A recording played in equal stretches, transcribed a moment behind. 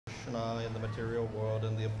Krishna in the material world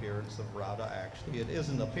and the appearance of Radha. Actually, it is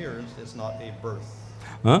an appearance, it's not a birth.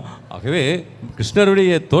 ஆகவே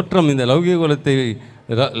கிருஷ்ணருடைய தோற்றம் இந்த லௌகிக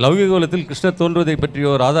குலத்தில் கிருஷ்ணர் தோன்றுவதை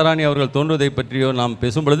பற்றியோ ராதாராணி அவர்கள் தோன்றுவதை பற்றியோ நாம்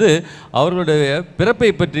பேசும் பொழுது அவர்களுடைய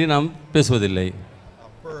பிறப்பை பற்றி நாம் பேசுவதில்லை.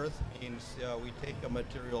 Birth means we take a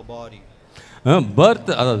material body.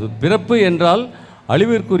 Birth அதாவது பிறப்பு என்றால்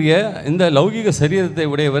அழிவிற்குரிய இந்த லௌகிக சரீரத்தை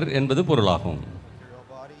உடையவர் என்பது பொருளாகும்.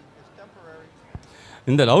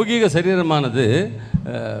 இந்த லௌகிக சரீரமானது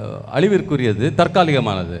அழிவிற்குரியது,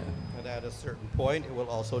 தற்காலிகமானது.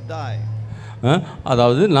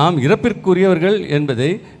 அதாவது நாம் இறப்பிற்குரியவர்கள் என்பதை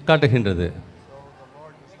காட்டுகின்றது.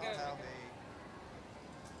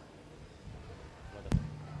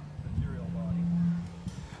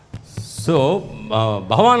 ஸோ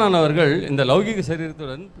பகவானானவர்கள் இந்த லௌகிக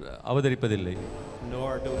சரீரத்துடன் அவதரிப்பதில்லை.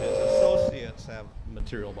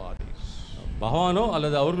 பகவானோ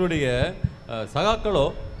அல்லது அவர்களுடைய சகாக்களோ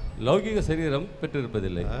லௌகிக சரீரம்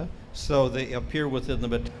பெற்றிருப்பதில்லை. So they appear within the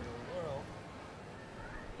material world,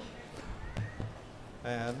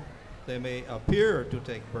 and they may appear to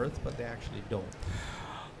take birth, but they actually don't.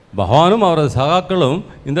 பகவானும் அவரது சகாக்களும்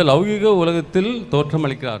இந்த லௌகிக உலகத்தில்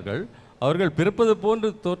தோற்றமளிக்கிறார்கள். அவர்கள் பிறப்பது போன்று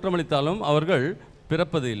தோற்றமளித்தாலும் அவர்கள்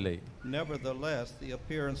பிறப்பது இல்லை. Nevertheless, the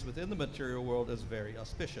appearance within the material world is very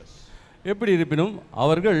auspicious. எப்படி இருப்பினும்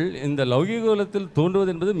அவர்கள் இந்த லௌகிக உலகத்தில் தோன்றுவது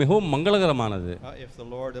என்பது மிகவும் மங்களகரமானது. If the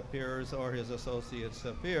Lord appears or his associates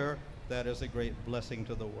appear, that is a great blessing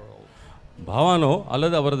to the world. பகவானோ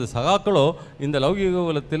அல்லது அவரது சகாக்களோ இந்த லௌகிக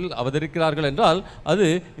உலகத்தில் அவதரிக்கிறார்கள் என்றால் அது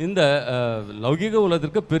இந்த லௌகிக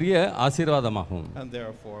உலகத்திற்கு பெரிய ஆசீர்வாதமாகும். And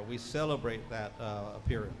therefore we celebrate that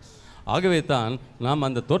appearance. ஆகவே தான் நாம்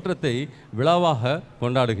அந்த தோற்றத்தை விழாவாக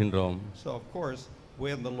கொண்டாடுகின்றோம். So of course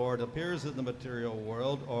when the Lord appears in the material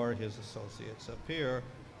world or his associates appear,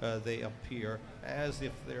 they appear as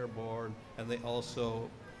if they're born, and they also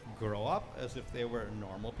grow up as if they were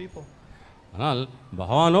normal people. ஆனால்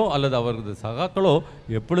பகவானோ அல்லது அவரது சகாக்களோ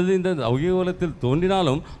எப்பொழுது இந்த லௌகிக உலகத்தில்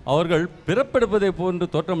தோன்றினாலும் அவர்கள் பிறப்பெடுப்பதை போன்று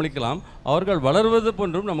தோற்றமளிக்கலாம், அவர்கள் வளர்வது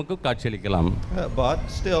போன்றும் நமக்கு காட்சியளிக்கலாம். But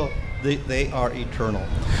still they are eternal.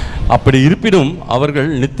 அப்படி இருப்பினும் அவர்கள்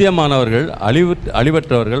நித்தியமானவர்கள்,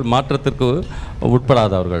 அழிவற்றவர்கள், மாற்றத்திற்கு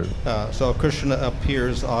உட்படாதவர்கள். So Krishna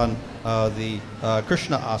appears on the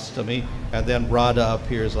Krishna Astami, and then Radha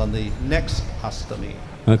appears on the next Astami.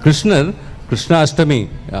 கிருஷ்ணர் கிருஷ்ணாஷ்டமி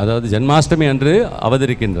அதாவது ஜென்மாஷ்டமி அன்று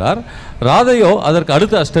அவதரிக்கின்றார். ராதையோ அதற்கு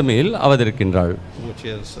அடுத்த அஷ்டமியில் அவதரிக்கின்றாள். Which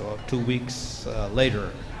is 2 weeks later.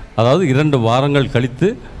 அதாவது 2 வாரங்கள் கழித்து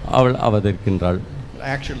அவள் அவதரிக்கின்றாள்.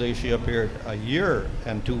 Actually she appeared a year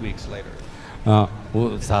and 2 weeks later.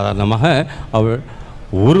 சாதாரணமாக அவள்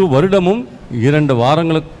 1 வருடமும் 2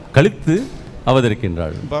 வாரங்களுக்கு கழித்து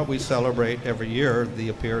அவதரிக்கின்றாள். But we celebrate every year the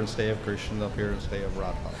appearance day of Krishna, the appearance day of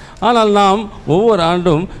Radha. ஆனால் நாம் ஒவ்வொரு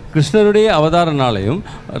ஆண்டும் கிருஷ்ணருடைய அவதார நாளையும்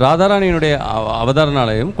ராதாராணியினுடைய அவதார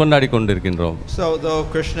நாளையும் கொண்டாடி கொண்டிருக்கின்றோம். So though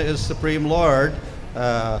Krishna is supreme Lord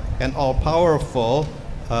and all powerful,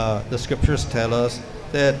 the scriptures tell us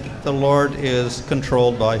that the Lord is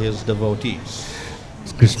controlled by his devotees.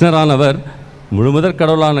 கிருஷ்ணரானவர் முழுமுதற்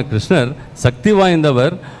கடவுளான கிருஷ்ணர் சக்தி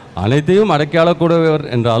வாய்ந்தவர், அனைத்தையும் அடக்கியாளக்கூடியவர்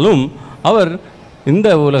என்றாலும் அவர் இந்த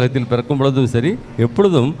உலகத்தில் பிறக்கும் பொழுதும் சரி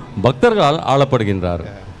எப்பொழுதும் பக்தர்களால் ஆளப்படுகின்றார்.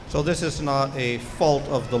 So this is not a fault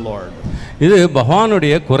of the Lord. இது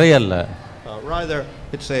பகவானுடைய குறை அல்ல. Rather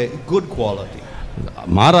it's a good quality.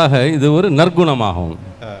 மாறாக இது ஒரு நற்குணமாகும்.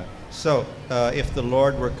 So if the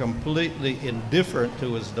Lord were completely indifferent to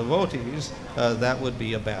his devotees, that would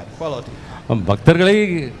be a bad quality. பக்தர்களை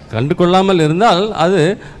கண்டு கொள்ளாமல் இருந்தால் அது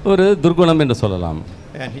ஒரு துர்குணம் என்று சொல்லலாம்.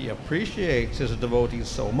 And he appreciates his devotees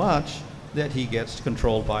so much that he gets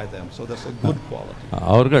controlled by them. So that's a good quality.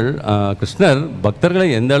 அவர்கள் கிருஷ்ணர் பக்தர்களை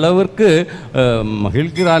எந்த அளவிற்கு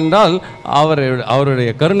மகிழ்கிறார் என்றால்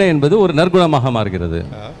அவருடைய கருணை என்பது ஒரு நற்குணமாக மாறுகிறது.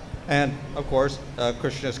 And of course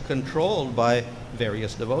Krishna is controlled by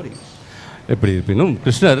various devotees. எப்படி இருப்பினும்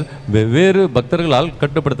கிருஷ்ணர் வெவ்வேறு பக்தர்களால்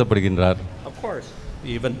கட்டுப்படுத்தப்படுகின்றார். Of course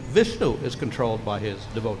even Vishnu is controlled by his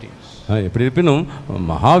devotees. எப்படி இருப்பினும்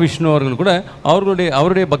மகாவிஷ்ணு அவர்கள் கூட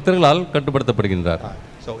அவருடைய பக்தர்களால் கட்டுப்படுத்தப்படுகின்றார்.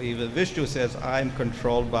 So even Vishnu says I am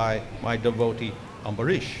controlled by my devotee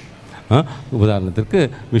Ambarish. உதாரணத்திற்கு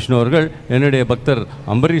விஷ்ணு அவர்கள் என்னுடைய பக்தர்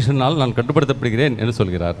அம்பரீஷனால் நான் கட்டுப்படுத்தப்படுகிறேன் என்று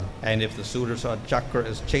சொல்கிறார். And if the Sudarshan Chakra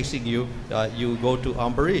is chasing you, you go to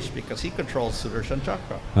Ambarish because he controls Sudarshan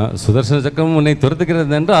Chakra. Sudarshana சக்கரம் உன்னை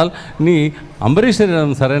துரத்துகிறது என்றால் நீ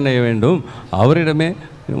அம்பரீஷரிடம் சரணடைய வேண்டும், அவரிடமே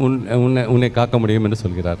உன்னை காக்க முடியும் என்று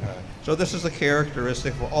சொல்கிறார். So this is a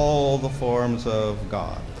characteristic for all the forms of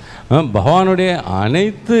God. பகவானுடைய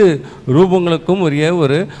அனைத்து ரூபங்களுக்கும் உரிய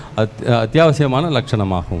ஒரு அத்தியாவசியமான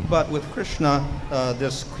லட்சணமாகும். But with Krishna,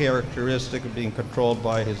 this characteristic of being controlled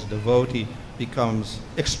by his devotee becomes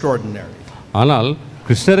extraordinary. ஆனால்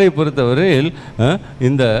கிருஷ்ணரை பொறுத்தவரையில்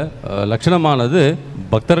இந்த லட்சணமானது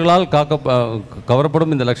பக்தர்களால்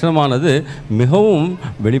கவரப்படும் இந்த லட்சணமானது மிகவும்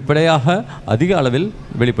வெளிப்படையாக அதிக அளவில்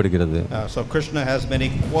வெளிப்படுகிறது. So Krishna has many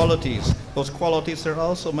qualities. Those qualities are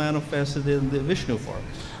also manifested in the Vishnu form.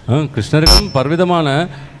 கிருஷ்ணருக்கும் பலவிதமான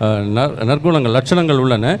நற்குணங்கள் லட்சணங்கள்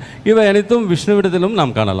உள்ளன. இவை அனைத்தும் விஷ்ணுவிடத்திலும்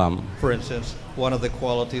நாம் காணலாம். For instance, one of the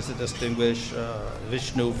qualities that distinguish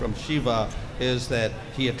Vishnu from Shiva is that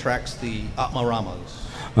he attracts the Atmaramas.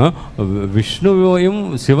 விஷ்ணுவையும்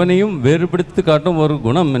சிவனையும் வேறுபடுத்தி காட்டும் ஒரு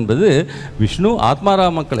குணம் என்பது விஷ்ணு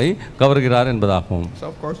ஆத்மாராமக்களை கவர்கிறார் என்பதாகும். So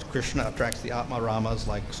of course Krishna attracts the Atmaramas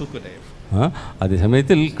like Sukadeva. அதே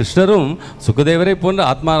சமயத்தில் கிருஷ்ணரும் சுகதேவரை போன்ற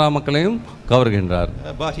ஆத்மாராமக்களையும் கவர்கின்றார்.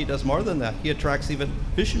 But he does more than that. He attracts even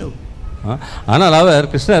Vishnu. ஆனால்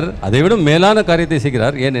அவர் கிருஷ்ணர் அதைவிட மேலான காரியத்தை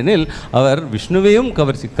செய்கிறார். ஏனெனில் அவர் விஷ்ணுவையும்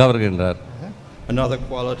கவர்கின்றார். Another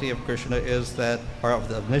quality of Krishna is that, or of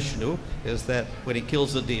the Vishnu, is that when he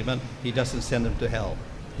kills the demon, he doesn't send him to hell.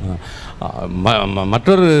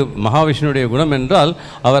 மற்றொரு மகாவிஷ்ணுடைய குணம் என்றால்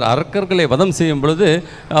அவர் அரக்கர்களை வதம் செய்யும் பொழுது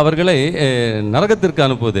அவர்களை நரகத்திற்கு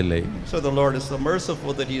அனுப்புவதில்லை. So the Lord is so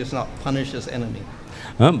merciful that he does not punish his enemy.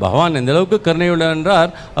 பகவான் எந்த அளவுக்கு கருணையுள்ளவர் என்றார்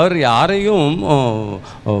அவர் யாரையும்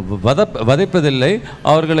வதைப்பதில்லை,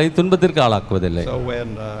 அவர்களை துன்பத்திற்கு ஆளாக்குவதில்லை. So when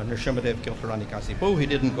Nrsimhadev killed Radharani, he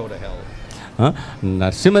didn't go to hell.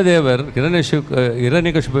 Narasimhadevar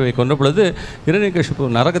இரணிகசிபுவை கொன்ற பொழுது இரணிகசிபு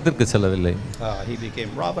நரகத்திற்கு செல்லவில்லை. He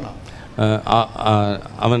became Ravana.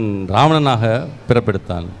 அவன் ராவணனாக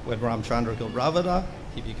பிறப்பெடுத்தான். When Ramchandra killed Ravana,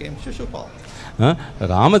 he became Shishupal.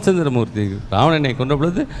 Ramachandramurthy ராவணனை கொன்ற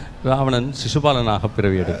பொழுது ராவணன் சிசுபாலனாக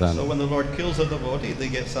பிறவி எடுத்தான். So when the Lord kills a devotee, they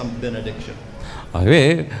get some benediction. ஆகவே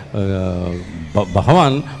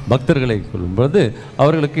பகவான் பக்தர்களை கொள்ளும் பொழுது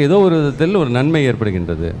அவர்களுக்கு ஏதோ ஒரு விதத்தில் ஒரு நன்மை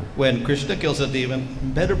ஏற்படுகின்றது. When Krishna kills a demon,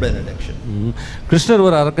 better benediction. கிருஷ்ணர்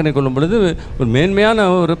ஒரு அரக்கனை கொள்ளும் பொழுது ஒரு மேன்மையான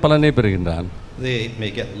ஒரு பலனை பெறுகின்றான். They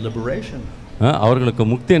may get liberation. அவர்களுக்கு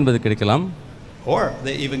முக்தி என்பது கிடைக்கலாம். Or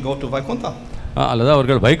they even go to Vaikuntha. அல்லது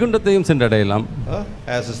அவர்கள் வைகுண்டத்தையும் சென்றடையலாம்.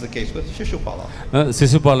 As is the case with Shishupala.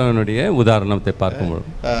 சிசுபாலனுடைய உதாரணத்தை பார்க்கும்போது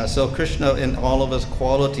so Krishna in all of his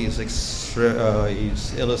qualities he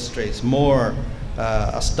illustrates more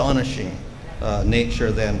astonishing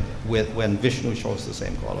nature than when Vishnu shows the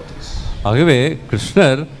same qualities. ஆகவே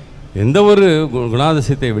கிருஷ்ணர் எந்த ஒரு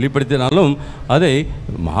குணாதிசயத்தை வெளிப்படுத்தினாலும் அதை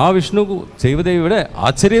மகாவிஷ்ணு செய்வதை விட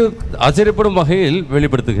ஆச்சரியப்படும் வகையில்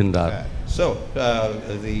வெளிப்படுத்துகின்றார். So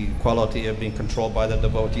the quality of being controlled by the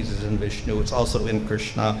devotees is in Vishnu. It's also in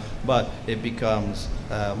Krishna, but it becomes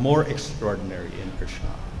more extraordinary in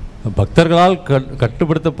Krishna. பக்தர்களால்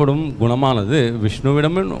கட்டுப்படுத்தப்படும் குணமானது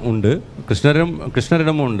விஷ்ணுவிடமும் உண்டு,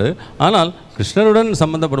 கிருஷ்ணரிடமும் உண்டு. ஆனால் கிருஷ்ணருடன்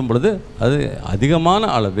சம்பந்தப்படும் பொழுது அது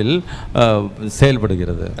அதிகமான அளவில்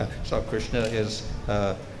செயல்படுகிறது. So Krishna is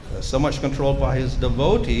so much controlled by his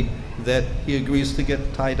devotee that he agrees to get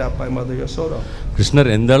tied up by Mother Yasoda. கிருஷ்ணர்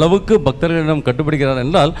எந்த அளவுக்கு பக்தர்களிடம் கட்டுப்படுகிறார்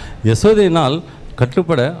என்றால் யசோதையினால்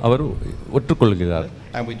கட்டுப்பட அவர் ஒற்றுக்கொள்கிறார்.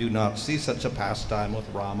 And we do not see such a pastime with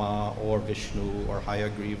Rama or Vishnu or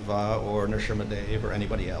Hayagriva or Nrsimhadev or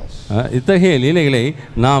anybody else. இத்தகைய லீலைகளை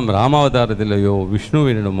நாம் ராமாவதாரத்திலேயோ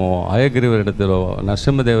விஷ்ணுவினிடமோ ஹயகிரிவரிடத்திலோ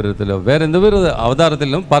நரசிம்மதேவரிடத்திலோ வேற எந்த ஒரு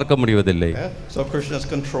அவதாரத்திலும் பார்க்க முடிவதில்லை. So Krishna is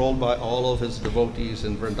controlled by all of his devotees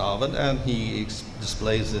in Vrindavan and he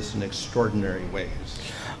displays this in extraordinary ways.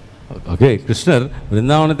 Okay, கிருஷ்ணர்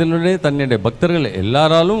விருந்தாவனத்தினுடைய தன்னுடைய பக்தர்கள்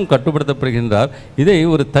எல்லாராலும் கட்டுப்படுத்தப்படுகின்றார். இதை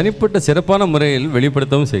ஒரு தனிப்பட்ட சிறப்பான முறையில்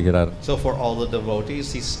வெளிப்படுத்தவும் செய்கிறார். So for all the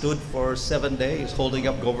devotees he stood for 7 days holding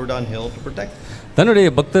up Govardhan hill to protect them.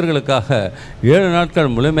 தன்னுடைய பக்தர்களுக்காக 7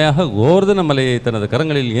 நாட்கள் முழுமையாக கோவர்தன மலையை தனது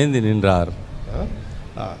கரங்களில் ஏந்தி நின்றார்.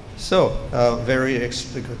 So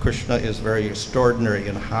Krishna is very extraordinary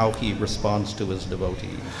in how he responds to his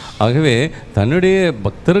devotees. ஆகவே தன்னுடைய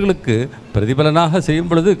பக்தர்களுக்கு பிரதிபலனாக செய்யும்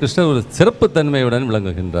பொழுது கிருஷ்ணர் ஒரு சிறப்பு தன்மையுடன்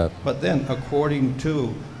விளங்குகின்றார். But then according to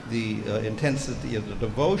the intensity of the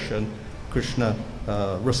devotion, Krishna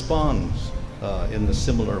responds in a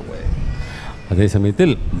similar way. அதே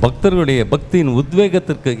சமயத்தில் பக்தர்களுடைய பக்தியின்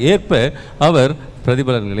உத்வேகத்திற்கு ஏற்ப அவர்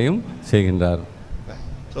பிரதிபலன்களையும் செய்கின்றார்.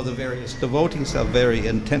 So the various devotees have very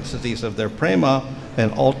intensities of their prema, and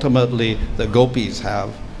ultimately the gopis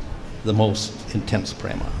have the most intense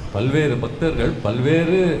prema. பல்வேறு பக்தர்கள்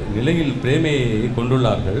பல்வேறு நிலையில் பிரேமையை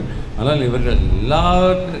கொண்டுள்ளார்கள். ஆனால் இவர்கள்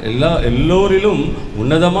எல்லோரிலும்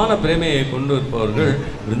உன்னதமான பிரேமையை கொண்டு இருப்பவர்கள்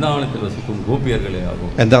பிருந்தாவனத்தில் வசிக்கும் கோபியர்களே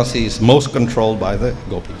ஆகும். And thus he is most controlled by the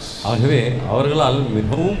gopis. ஆகவே அவர்களால்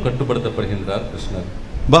மிகவும் கட்டுப்படுத்தப்படுகின்றார் கிருஷ்ணர்.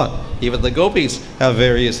 But even the gopis have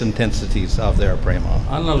various intensities of their prema.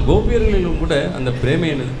 ஆனால் கோபியர்களிலும் கூட அந்த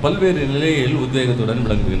பிரேமையின் பல்வேறு நிலையில் உத்வேகத்துடன்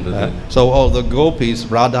விளங்குகின்றது. So all the gopis,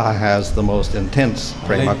 Radha has the most intense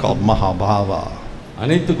prema called Mahabhava.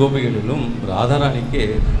 அனைத்து கோபிகளிலும் ராதாராணிக்கே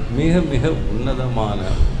மிக மிக உன்னதமான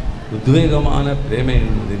உத்வேகமான பிரேமை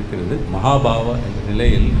என்பது இருக்கிறது. மகாபாவா என்ற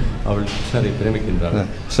நிலையில் அவள் கிருஷ்ணரை பிரேமிக்கின்றாள்.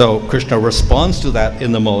 So Krishna responds to that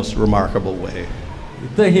in the most remarkable way.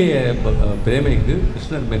 இத்தகைய பிரேமைக்கு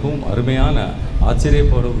கிருஷ்ணர் மிகவும் அருமையான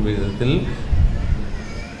ஆச்சரியப்படும் விதத்தில்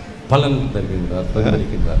பலன் தருகின்றார்,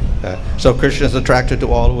 பரிந்துரைக்கின்றார். So Krishna is attracted to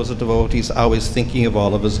all of his devotees, always thinking of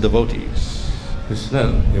all of his devotees.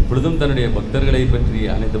 கிருஷ்ணர் எப்பொழுதும் தன்னுடைய பக்தர்களை பற்றி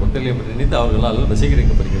அனைத்து பக்தர்களை பற்றி நினைத்து அவர்களால்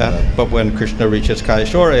வசீகரிக்கப்படுகிறார். But when Krishna reaches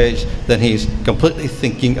Kaishore age, then he's completely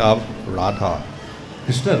thinking of Radha.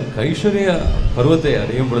 கிருஷ்ணர் கைஸ்வரிய பருவத்தை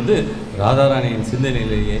அடையும் பொழுது ராதாராணியின்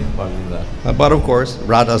சிந்தனையிலேயே வாழ்கிறார். But of course,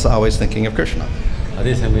 Radha is always thinking of Krishna.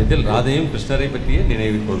 அதே சமயத்தில் ராதையும் கிருஷ்ணரை பற்றியே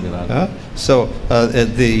நினைவில் கொள்கிறார். So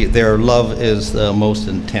their love is most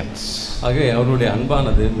intense. ஆகவே அவருடைய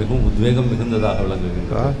அன்பானது மிகவும் உத்வேகம் மிகுந்ததாக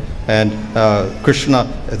விளங்குகின்றது. And Krishna,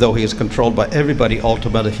 though he is controlled by everybody,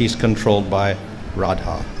 ultimately he is controlled by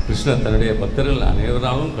Radha. கிருஷ்ணர் தன்னுடைய பக்தர்கள்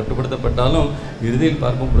அனைவராலும் கட்டுப்படுத்தப்பட்டாலும் இறுதியில்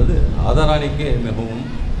பார்க்கும் பொழுது ராதாராணிக்கே மிகவும்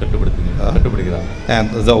கட்டுப்படுகிறார். And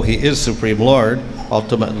though he is Supreme Lord,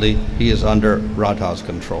 ultimately he is under Radha's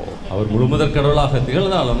control. அவர் முழுமுதற் கடவுளாக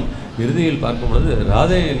திகழ்ந்தாலும் இறுதியில் பார்க்கும் பொழுது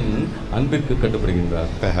ராதையின் அன்பிற்கு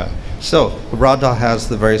கட்டுப்படுகின்றார். So Radha has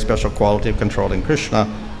the very special quality of controlling Krishna,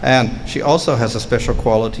 and she also has a special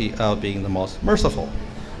quality of being the most merciful.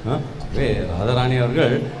 Radharani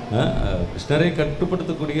அவர்கள் கிருஷ்ணரை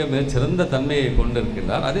கட்டுப்படுத்தக்கூடிய மிகச்சிறந்த தன்மையை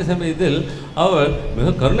கொண்டிருக்கின்றார். அதே சமயத்தில் அவர்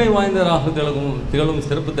மிக கருணை வாய்ந்தவராக திகழும்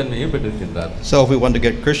சிறப்பு தன்மையை பெற்றிருக்கின்றார். So if we want to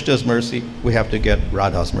get Krishna's mercy, we have to get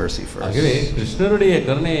Radha's mercy first. ஆகவே கிருஷ்ணருடைய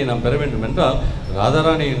கருணையை நாம் பெற வேண்டும் என்றால்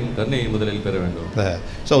ராதாராணியின் கருணையை முதலில் பெற வேண்டும்.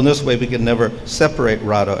 So in this way we can never separate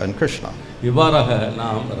Radha and Krishna. இவ்வாறாக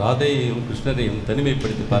நாம் ராதையையும் கிருஷ்ணரையும்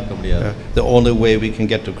தனிமைப்படுத்தி பார்க்க முடியாது. The only way we can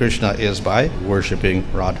get to Krishna is by worshipping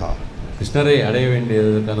Radha. கிருஷ்ணரை அடைய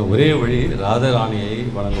வேண்டியதற்கான ஒரே வழி ராதாராணியை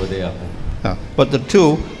வணங்குவதே ஆகும். But the two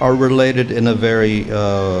are related in a very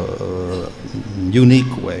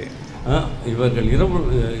unique way. இவர்கள்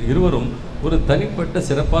இருவரும் ஒரு தனிப்பட்ட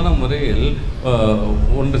சிறப்பான முறையில்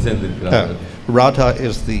ஒன்று சேர்ந்திருக்கிறார்கள். Radha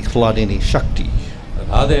is the Hladini Shakti.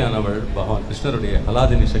 ராதையானவள் பகவான் கிருஷ்ணருடைய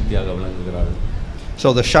ஹலாதினி சக்தியாக விளங்குகிறாள். So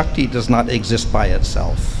the Shakti does not exist by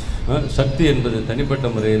itself. சக்தி என்பது தனிப்பட்ட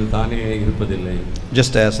முறையில் தானே இருப்பதில்லை.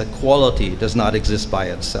 Just as a quality does not exist by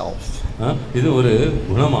itself. இது ஒரு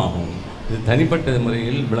குணமாகும். இது தனிப்பட்ட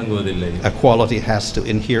முறையில் விளங்குவதில்லை. A quality has to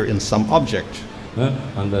inhere in some object.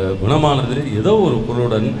 அந்த குணமானது ஏதோ ஒரு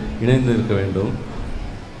பொருளுடன் இணைந்து இருக்க வேண்டும்.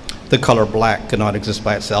 The color black cannot exist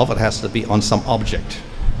by itself. It has to be on some object.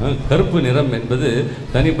 கருப்பு நிறம் என்பது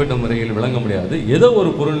தனிப்பட்ட முறையில் விளங்க முடியாது. ஏதோ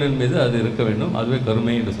ஒரு பொருளின் மீது அது இருக்க வேண்டும். அதுவே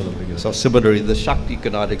கருமை என்று சொல்லப்படுகிறது. So similarly, the Shakti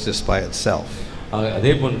cannot exist by itself.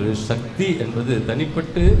 அதே போன்று சக்தி என்பது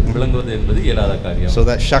தனிப்பட்டு விளங்குவது என்பது இயலாத காரியம். So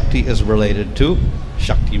that Shakti is related to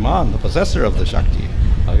Shaktiman, the possessor of the Shakti.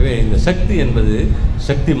 ஆகவே இந்த சக்தி என்பது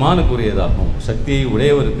சக்திமானுக்கு உரியதாகும், சக்தியை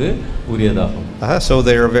உடையவருக்கு உரியதாகும். So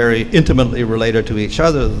they are very intimately related to each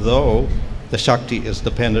other, though the Shakti is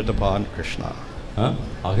dependent upon Krishna.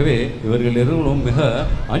 ஆகவே இவர்கள் இருவரும் மிக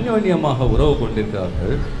அந்யோன்யமாக உறவு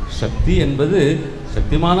கொண்டிருக்கிறார்கள். சக்தி என்பது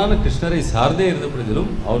சக்திமானான கிருஷ்ணரை சார்ந்தே இருந்த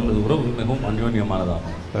பொழுதிலும் அவர்களது உறவு மிகவும்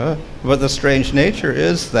அந்யோன்யமானதாகும். But the strange nature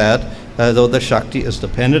is that though the Shakti is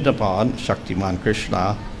dependent upon Shaktiman Krishna,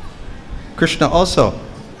 Krishna also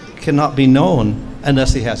cannot be known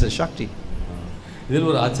unless he has his Shakti. இதில்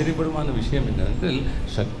ஒரு ஆச்சரியப்படுமான விஷயம் என்னவென்றால்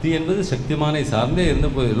சக்தி என்பது சக்திமானை சார்ந்தே இருந்த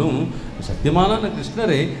போதிலும் சக்திமானான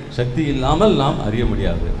கிருஷ்ணரை சக்தி இல்லாமல் நாம் அறிய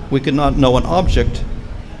முடியாது. We cannot know an object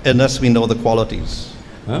unless we know the qualities.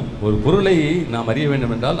 ஒரு பொருளை நாம் அறிய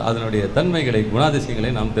வேண்டும் என்றால் அதனுடைய தன்மைகளை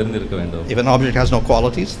குணாதிசயங்களை நாம் தெரிந்திருக்க வேண்டும். If an object has no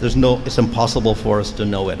qualities, it's impossible for us to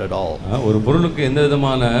know it at all. ஒரு பொருளுக்கு எந்த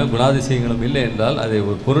விதமான குணாதிசயங்களும் இல்லை என்றால் அதை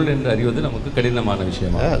ஒரு பொருள் என்று அறிவது நமக்கு கடினமான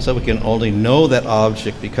விஷயமாகும். So we can only know that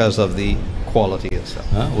object because of the quality itself.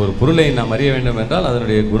 ஒரு பொருளை நாம் அறிய வேண்டும் என்றால்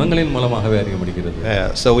அதனுடைய குணங்களின் மூலமாகவே அறிய முடிகிறது.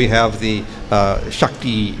 So we have the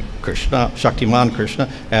Shakti Krishna, Shaktiman Krishna,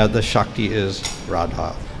 and the Shakti is Radha.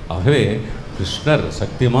 ஆகவே கிருஷ்ணர்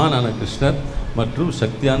சக்திமானான கிருஷ்ணர் மற்றும்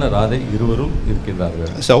சக்தியான ராதை இருவரும் இருக்கின்றார்கள்.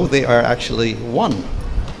 So they are actually one.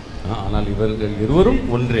 ஆனால் இவர்கள் இருவரும்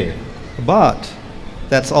ஒன்றே. But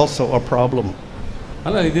that's also a problem.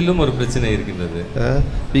 ஆனால் இதிலும் ஒரு பிரச்சனை இருக்கின்றது.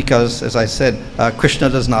 Because as I said, Krishna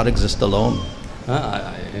does not exist alone.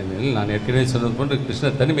 நான் ஏற்கனவே சொன்னது போன்று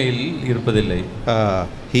கிருஷ்ணர் தனிமையில் இருப்பதில்லை.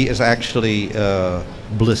 He is actually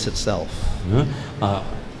bliss itself.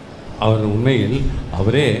 அவர் உண்மையில்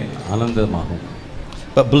அவரே ஆனந்தமாகும்.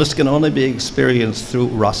 But bliss can only be experienced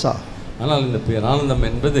through rasa. ஆனால் இந்த பேரானந்தம்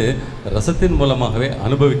என்பது ரசத்தின் மூலமாகவே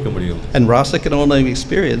அனுபவிக்க முடியும். And rasa can only be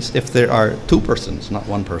experienced if there are two persons, not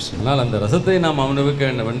one person. ஆனால் அந்த ரசத்தை நாம் அனுபவிக்க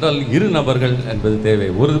வேண்டும் என்றால் இரு நபர்கள் என்பது தேவை.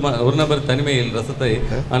 ஒரு நபர் தனிமையில் ரசத்தை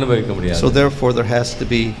அனுபவிக்க முடியாது. So therefore there has to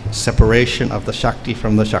be separation of the Shakti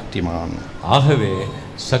from the Shaktiman. ஆகவே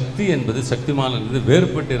சக்தி என்பது சக்திமானிலிருந்து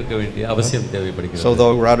வேறுபட்டு இருக்க வேண்டிய அவசியம் தேவைப்படுகிறது. So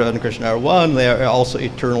though Radha and Krishna are one, they are also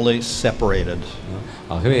eternally separated.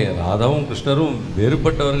 ஆகவே ராதாவும் கிருஷ்ணரும்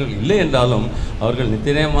வேறுபட்டவர்கள் இல்லை என்றாலும் அவர்கள்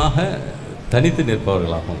நித்தியமாக தனித்து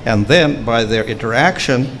நிற்பவர்களாகும். And then by their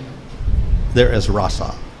interaction there is rasa.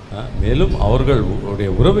 மேலும் அவர்களுடைய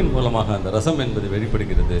உறவின் மூலமாக அந்த ரசம் என்பது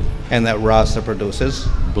வெளிப்படுகிறது. And that rasa produces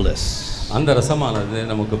bliss. அந்த ரசமானது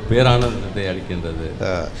நமக்கு பேரானந்தத்தை அளிக்கின்றது.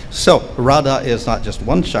 So Radha is not just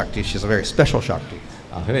one Shakti, she is a very special Shakti.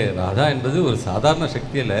 ஆகவே ராதா என்பது ஒரு சாதாரண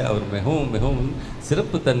சக்தி அல்ல, அவர் மிகவும் மிகவும்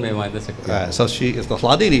சிறப்பு தன்மை வாய்ந்த சக்தி. So she is the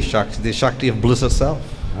Hladini Shakti, the Shakti of bliss itself.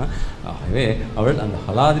 ஆகவே அவள் அந்த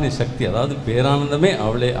ஹலாதினி சக்தி, அதாவது பேரானந்தமே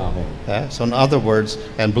அவளே ஆகும். So in other words,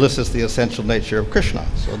 and bliss is the essential nature of Krishna.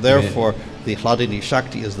 So therefore the Hladini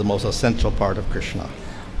Shakti is the most essential part of Krishna.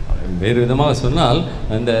 வேறு விதமாக சொன்னால்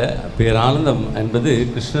அந்த பேரானந்தம் என்பது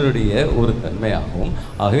கிருஷ்ணருடைய ஒரு தன்மையாகும்.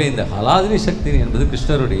 ஆகவே இந்த ஹலாதினி சக்தி என்பது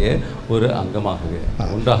கிருஷ்ணருடைய ஒரு அங்கமாகவே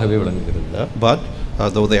ஒன்றாகவே விளங்குகிறது. But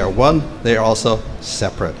though they are one, they are also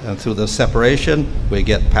separate, and through the separation we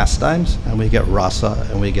get pastimes and we get rasa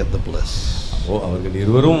and we get the bliss. அவர்கள்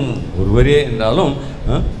இருவரும் ஒருவரே என்றாலும்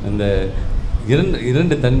அந்த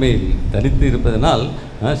இரண்டு தன்மையில் தனித்து இருப்பதனால்,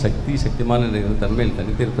 சக்திமான தன்மையில்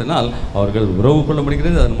தனித்து இருப்பதனால் அவர்கள் உறவு கொள்ள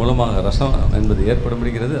முடிகிறது. அதன் மூலமாக ரசம் என்பது ஏற்பட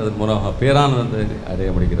முடிகிறது. அதன் மூலமாக பேரானந்தத்தை அடைய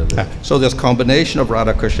முடிகிறது. So this combination of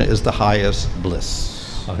Radha Krishna is the highest bliss.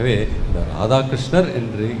 ஆகவே இந்த ராதா கிருஷ்ணர்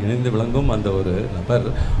என்று இணைந்து விளங்கும் அந்த ஒரு நபர்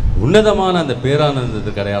உன்னதமான அந்த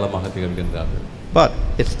பேரானந்தத்துக்கு அடையாளமாக திகழ்கின்றார்கள். But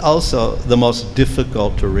it's also the most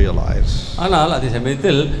difficult to realize. ஆனால் அதே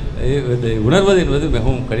சமயத்தில் இதை உணர்வது என்பது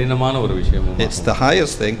மிகவும் கடினமான ஒரு விஷயம். It's the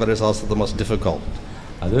highest thing, but it's also the most difficult.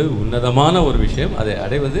 அது உன்னதமான ஒரு விஷயம், அதை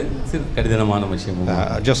அடைவது கடினமான விஷயம்.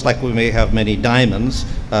 Just like we may have many diamonds,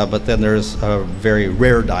 but then there's very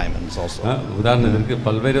rare diamonds also. உதாரணத்திற்கு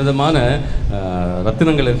பல்வேறு விதமான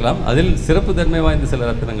ரத்தினங்கள் இருக்கலாம், அதில் சிறப்பு தன்மை வாய்ந்த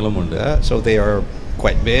சில ரத்தினங்களும் உண்டு. So they are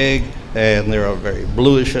quite big and they are very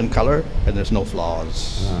bluish in color and there's no flaws.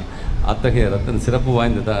 அத்தகைய சிறப்பு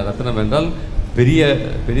வாய்ந்த ரத்தினம் என்றால்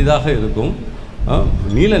பெரிதாக இருக்கும்,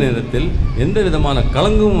 நீல நிறத்தில் எந்த விதமான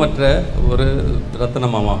கலங்கும் மற்ற ஒரு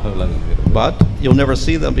ரத்தினமாக விளங்குகிறது. But you'll never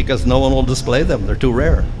see them because no one will display them, they're too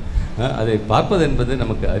rare. அதை பார்ப்பது என்பது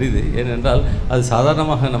நமக்கு அரிது, ஏனென்றால் அது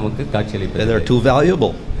சாதாரணமாக நமக்கு காட்சியளிப்பது. They're too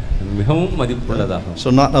valuable. மிகவும் மதிப்புள்ளதாகும். So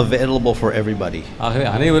not available for everybody. ஆகவே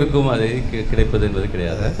அனைவருக்கும் அதை கிடைப்பது என்பது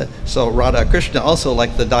கிடையாது. So Radha Krishna also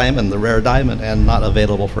like the diamond, the rare diamond, and not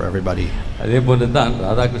available for everybody. அதே போன்று தான்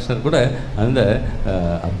ராதா கிருஷ்ணர் கூட அந்த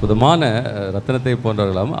அற்புதமான ரத்தினத்தை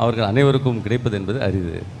போன்றவர்களாம் அவர்கள் அனைவருக்கும் கிடைப்பது என்பது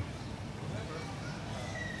அரிது.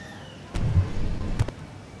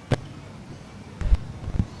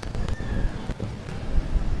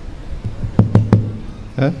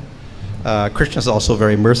 Krishna is also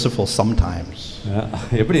very merciful sometimes.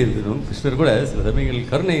 எப்படி இருக்கணும், கிருஷ்ணர் கூட சில சமயங்களில்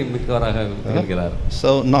கருணை மிக்கவராக இருக்கிறார். So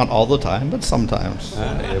not all the time, but sometimes.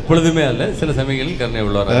 எப்பொழுதுமே அல்ல, சில சமயங்களில் கருணை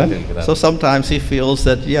உள்ளவராக இருக்கிறார். So sometimes he feels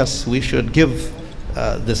that yes, we should give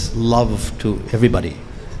this love to everybody.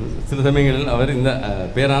 சில சமயங்களில் அவர் இந்த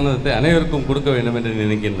பேரானந்தத்தை அனைவருக்கும் கொடுக்க வேண்டும் என்று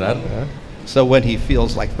நினைக்கின்றார். So when he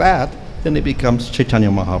feels like that, then he becomes Chaitanya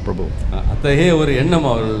Mahaprabhu. அத்தகைய ஒரு எண்ணம்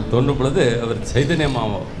அவர்கள் தோன்றும் பொழுது அவர் Chaitanya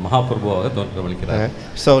மகாபிரபுவாக தோற்றமளிக்கிறார்.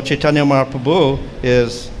 So Chaitanya Mahaprabhu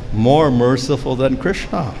is more merciful than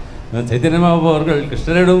Krishna. Chaitanya Mahaprabhu அவர்கள்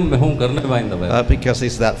கிருஷ்ணரிடம் மிகவும் கருணை வாய்ந்தவர். Because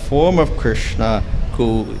he's that form of Krishna who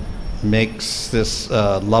makes this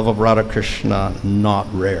love of Radha Krishna not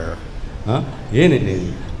rare. ஏனெனில்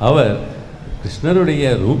அவர்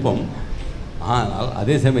கிருஷ்ணருடைய ரூபம், ஆனால்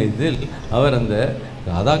அதே சமயத்தில் அவர் அந்த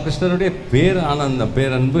ராதாகிருஷ்ணருடைய பேரானந்த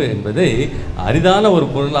பேரன்பு என்பதை அரிதான ஒரு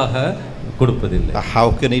பொருளாக கொடுப்பதில்லை. How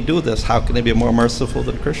can he do this? How can he be more merciful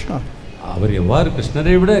than Krishna? அவர் எவ்வாறு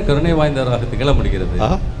கிருஷ்ணரை விட கருணை வாய்ந்தவராக திகழ முடிகிறது?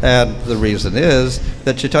 And the reason is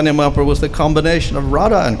that Chaitanya Mahaprabhu was the combination of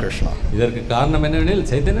Radha and Krishna. இதற்கு காரணம் என்னவெனில்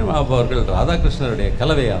சைத்தன்ய மகாபிரபு அவர்கள் ராதா கிருஷ்ணருடைய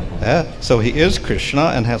கலவையாகும். So he is Krishna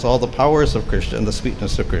and has all the powers of Krishna and the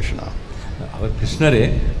sweetness of Krishna. அவர் கிருஷ்ணரே,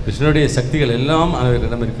 கிருஷ்ணருடைய சக்திகள் எல்லாம்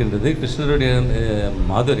அவரிடம் இருக்கின்றது, கிருஷ்ணருடைய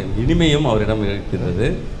மாதுரியம் இனிமையும் அவரிடம் இருக்கின்றது.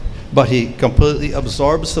 But he completely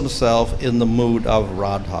absorbs himself in the mood of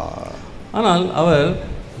Radha. ஆனால் அவர்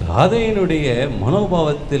ராதையினுடைய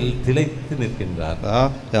மனோபாவத்தில் திளைத்து நிற்கின்றார்.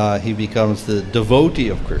 He becomes the devotee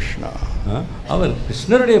of Krishna. அவர்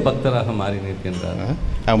கிருஷ்ணருடைய பக்தராக மாறி நிற்கின்றார்.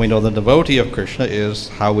 And we know the devotee of Krishna is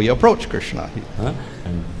how we approach Krishna.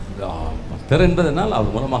 பக்தர் என்பதனால்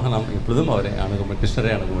அவர் மூலமாக நாம் எப்பொழுதும் அவரை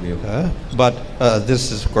கிருஷ்ணரை அணுக முடியும். But this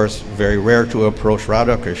is of course very rare to approach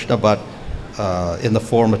Radha Krishna, but in the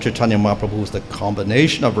form of Chaitanya Mahaprabhu, who is the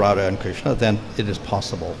combination of Radha and Krishna, then it is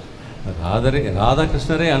possible. Radha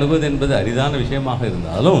கிருஷ்ணரை அணுகுவது என்பது அரிதான விஷயமாக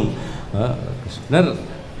இருந்தாலும் கிருஷ்ணர்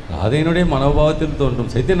ராதையினுடைய மனோபாவத்தில் தோன்றும்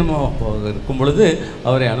சைத்தன்யமாக இருக்கும் பொழுது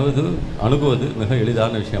அவரை அணுகுவது மிக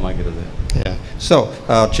எளிதான விஷயமாகிறது. So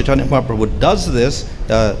Chaitanya Mahaprabhu does this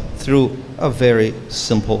through a very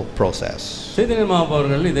simple process. Chaitanya Mahaprabhu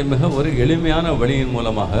அவர்கள் இதை மிக ஒரு எளிமையான வழியின்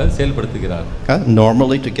மூலமாக செயல்படுத்துகிறார்.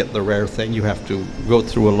 Normally to get the rare thing you have to go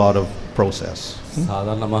through a lot of process.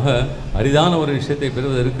 சாதாரணமாக அரிதான ஒரு விஷயத்தை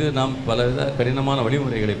பெறுவதற்கு நாம் பலவித கடினமான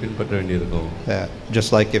வழிமுறைகளை பின்பற்ற வேண்டியிருக்கும். Just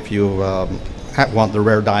like if you want the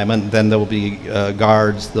rare diamond, then there will be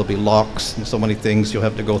guards, there'll be locks and so many things. You'll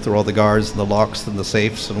have to go through all the guards and the locks and the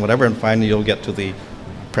safes and whatever, and finally you'll get to the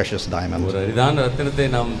precious diamond. ஒரு அரிதான ரத்தினத்தை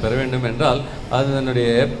நாம் பெற வேண்டும் என்றால் அதனுடைய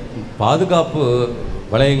பாதுகாப்பு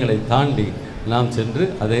வளையங்களை தாண்டி நாம் சென்று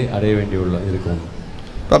அதை அடைய வேண்டியிருக்கும்.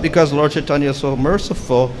 But because Lord Chaitanya is so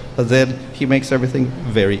merciful, then he makes everything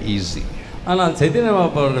very easy. ஆனால் சைத்தன்ய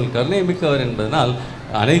மகாபிரபு அவர்கள் கருணை மிக்கவர் என்பதனால்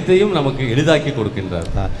அனைத்தையும் நமக்கு எளிதாக்கி கொடுக்கின்றார்.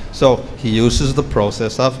 So he uses the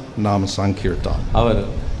process of Nama Sankirtan. அவர்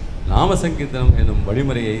நாம சங்கீர்த்தனம் என்னும்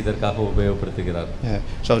வழிமுறையை இதற்காக உபயோகப்படுத்துகிறார்.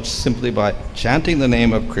 So it's simply by chanting the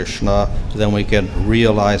name of Krishna, then we can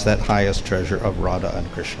realize that highest treasure of Radha and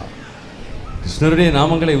Krishna. கிருஷ்ணருடைய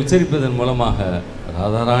நாமங்களை உச்சரிப்பதன் மூலமாக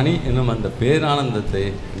ராதாராணி என்னும் அந்த பேரானந்தத்தை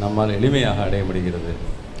நம்மால் எளிமையாக அடைய முடிகிறது.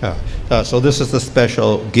 So this is the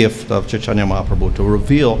special gift of Chaitanya Mahaprabhu to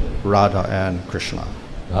reveal Radha and Krishna.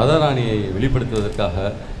 ராதாராணியை வெளிப்படுத்துவதற்காக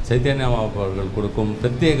Chaitanya Mahaprabhu அவர்கள் கொடுக்கும்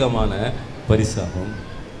பிரத்யேகமான பரிசாகும்.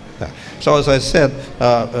 So as I said,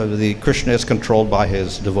 the Krishna is controlled by his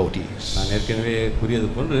devotees. நான் ஏற்கனவே கூறியது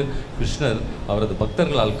போன்று கிருஷ்ணர் அவரது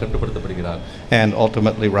பக்தர்களால் கட்டுப்படுத்தப்படுகிறார். And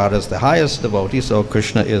ultimately Radha is the highest devotee, so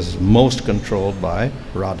Krishna is most controlled by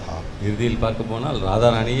Radha. இறுதியில் பார்க்க போனால்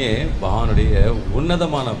ராதாராணியே பகவானுடைய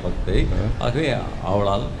உன்னதமான பக்தை, ஆகவே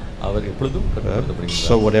அவளால் அவர் எப்பொழுதும் கட்டுப்படுத்தப்படுகிறார்.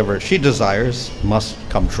 So whatever she desires must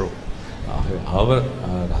come true. அவர்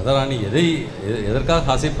ராதாராணி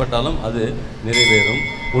எதற்காக ஆசைப்பட்டாலும் அது நிறைவேறும்,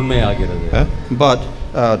 உண்மையாகிறது. But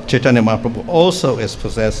Chaitanya Mahaprabhu also is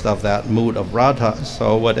possessed of that mood of Radha, so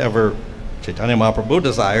whatever Chaitanya Mahaprabhu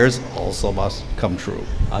desires also must come true.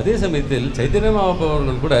 அதே சமயத்தில் சைத்தன்ய மகாபிரபு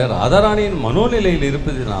அவர்கள் கூட ராதாராணியின் மனோநிலையில்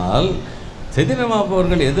இருப்பதினால் சைத்தன்ய மகாபிரபு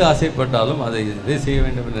அவர்கள் எது ஆசைப்பட்டாலும் அதை இதை செய்ய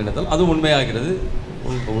வேண்டும் என்று நினைத்தால் அது உண்மையாகிறது,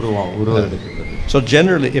 உருவெடுக்கிறது. So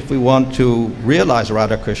generally, if we want to realize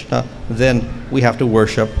Radha Krishna, then we have to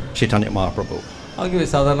worship Chaitanya Mahaprabhu. ஆகவே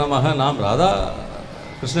சாதாரணமாக நாம் ராதா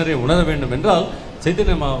கிருஷ்ணரை உணர வேண்டும் என்றால்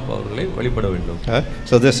சைத்தன்ய மகாபிரபு அவர்களை வழிபட வேண்டும்.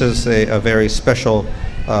 So this is a very special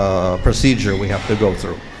procedure we have to go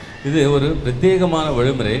through. இது ஒரு பிரத்யேகமான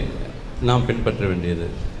வழிமுறை நாம் பின்பற்ற வேண்டியது.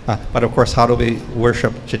 But of course, how do we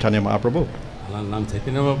worship Chaitanya Mahaprabhu? நாம்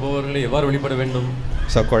சைத்தன்ய மகாபிரபு அவர்களை எவ்வாறு வழிபட வேண்டும்?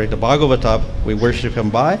 So according to Bhagavatam, we worship him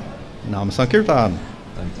by Nama Sankirtan.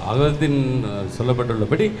 பாகவதத்தின்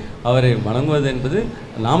சொல்லப்பட்டுள்ளபடி அவரை வணங்குவது என்பது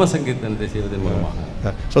நாம சங்கீர்த்தனத்தை செய்வதன் மூலமாக.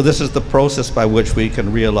 So this is the process by which we can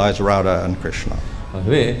realize Radha and Krishna.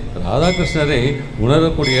 ஆகவே ராதா கிருஷ்ணரை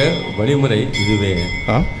உணரக்கூடிய வழிமுறை இதுவே.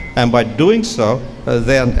 And by doing so,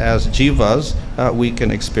 then as jivas, we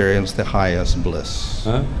can experience the highest bliss.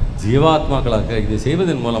 ஜீவாத்மாக்களாக இதை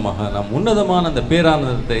செய்வதன் மூலமாக நாம் உன்னதமான அந்த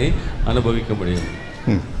பேரானந்தத்தை அனுபவிக்க முடியும்.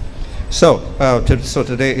 So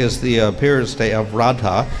today is the appearance day of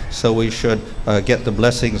Radha, so we should get the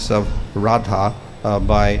blessings of Radha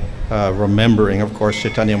by remembering, of course,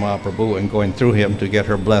 Chaitanya Mahaprabhu and going through him to get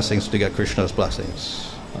her blessings, to get Krishna's blessings.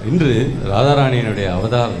 இன்று ராதாராணியினுடைய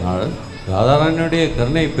அவதார நாள். ராதாராணியுடைய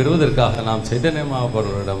கருணை பெறுவதற்காக நாம் சைத்தன்ய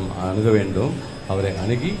மகாபிரபுவிடம் அணுக வேண்டும். அவரை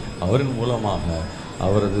அணுகி அவரின் மூலமாக,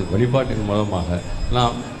 அவரது வழிபாட்டின் மூலமாக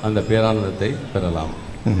நாம் அந்த பேரானந்தத்தை பெறலாம்.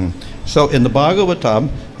 So in the Bhagavatam,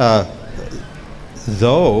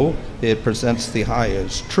 though it presents the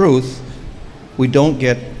highest truth, we don't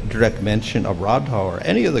get direct mention of Radha or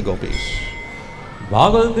any of the gopis.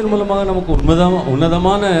 பாகவதத்தின் மூலமாக நமக்கு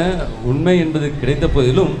உன்னதமான உண்மை என்பது கிடைத்த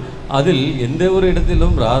போதிலும் அதில் எந்த ஒரு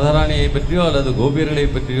இடத்திலும் ராதாராணியை பற்றியோ அல்லது கோபியர்களை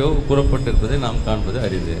பற்றியோ கூறப்பட்டிருப்பதை நாம் காண்பது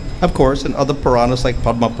அரிது. Of course, in other Puranas like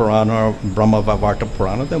Padma Purana or Brahma-Vaivarta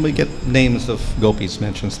Purana, then we get names of gopis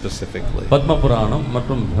mentioned specifically. Padma புராணம்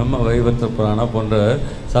மற்றும் பிரம்ம வைவர்த்த புராணா போன்ற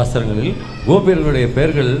சாஸ்திரங்களில் கோபியர்களுடைய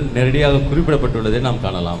பெயர்கள் நேரடியாக குறிப்பிடப்பட்டுள்ளதை நாம்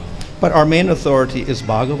காணலாம். But our main authority is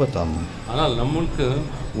Bhagavatam. ஆனால் நம்மளுக்கு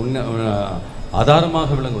ஆதாரமாக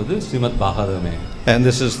விளங்குவது Srimad பாகவதமே. And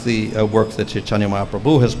this is the work that Chaitanya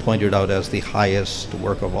Mahaprabhu has pointed out as the highest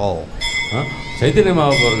work of all. Chaitanya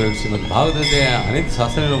Mahaprabhu அவர்கள் ஸ்ரீமத் பாகவதத்தை அனைத்து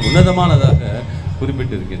சாஸ்திரங்களும் உன்னதமானதாக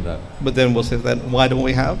குறிப்பிட்டிருக்கின்றார். But then we'll say that why don't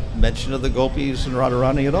we have mention of the gopis and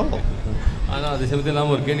Radharani at all? ஆனால் அதே சமயத்தில்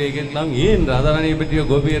நாம் ஒரு கேள்வியை கேட்கலாம், ஏன் ராதாராணியை பற்றியோ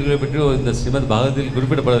கோபியர்களை பற்றியோ இந்த ஸ்ரீமத் பாகவதத்தில்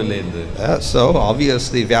குறிப்பிடப்படவில்லை என்று. So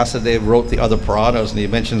obviously Vyasadeva wrote the other Puranas and he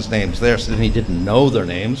mentions names there, so he didn't know their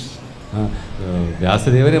names.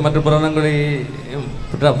 வியாசதேவரே மற்ற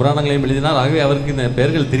புராணங்களையும் எழுதினார், ஆகவே அவருக்கு இந்த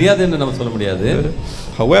பெயர்கள் தெரியாது என்று நம்ம சொல்ல முடியாது.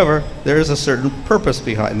 However, there is a certain purpose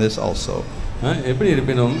behind this also. எப்படி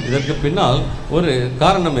இருப்பினும் இதற்கு பின்னால் ஒரு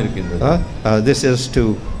காரணம் இருக்கின்றது. This is to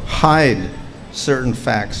hide certain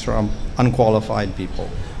facts from unqualified people.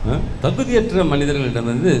 தகுதியற்ற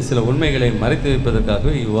மனிதர்களிடமிருந்து சில உண்மைகளை மறைத்து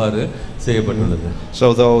வைப்பதற்காக இவ்வாறு செய்யப்பட்டுள்ளது. So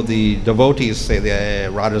though the devotees say that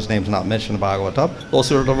Radha's name is not mentioned in Bhagavatam, those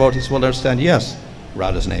who are devotees will understand, yes,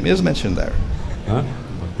 Radha's name is mentioned there.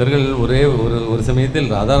 பக்தர்கள் ஒரு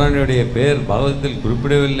சமயத்தில் ராதாராணியுடைய பெயர் பாகவதத்தில்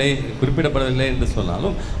குறிப்பிடப்படவில்லை என்று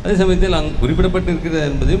சொன்னாலும் அதே சமயத்தில் அங்கு குறிப்பிடப்பட்டிருக்கிறது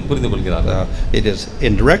என்பதையும் புரிந்து கொள்கிறார்கள். It is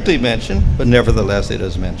indirectly mentioned, but nevertheless it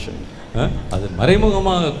is mentioned. அது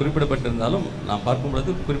மறைமுகமாக குறிப்பிடப்பட்டிருந்தாலும் நாம் பார்க்கும்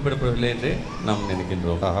பொழுது குறிப்பிடப்படவில்லை என்று நாம்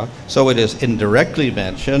நினைக்கின்றோம். So it is indirectly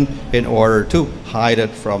mentioned in order to hide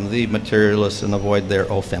it from the materialists and avoid their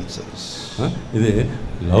offenses. இது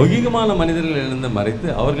லௌகிகமான மனிதர்களிலிருந்து மறைத்து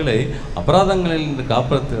அவர்களை அபராதங்களிலிருந்து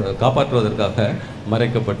காப்பாற்றுவதற்காக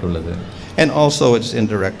மறைக்கப்பட்டுள்ளது. And also it's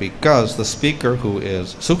indirect because the speaker, who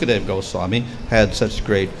is Sukadeva Goswami, had such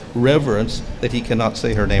great reverence that he cannot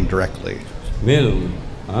say her name directly. மேலும்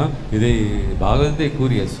இதை பாகவதத்தை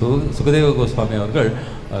கூறிய சுகதேவ கோஸ்வாமி அவர்கள்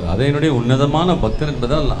அதனுடைய உன்னதமான பக்தர்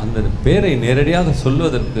என்பதால் அந்த பேரை நேரடியாக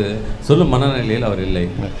சொல்லும் மனநிலையில் அவர் இல்லை.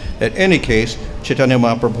 In any case, Chaitanya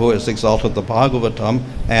Mahaprabhu has exalted the Bhagavatam,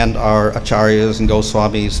 and our acharyas and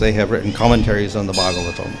Goswamis, they have written commentaries on the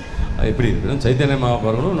Bhagavatam. எப்படி இருக்கணும், சைத்தன்ய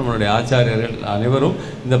மகாபிரபுவும் நம்மளுடைய ஆச்சாரியர்கள் அனைவரும்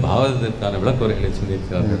இந்த பாகவதத்திற்கான விளக்குரைகளை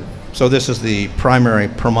சொல்லியிருக்கிறார்கள். So this is the primary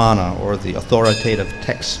pramana or the authoritative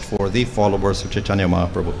text for the followers of Chaitanya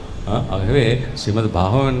Mahaprabhu. ஆகவே ஸ்ரீமத்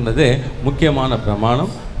பாகவதம் என்பதே முக்கியமான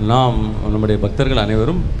பிரமாணம், நாம் நம்முடைய பக்தர்கள்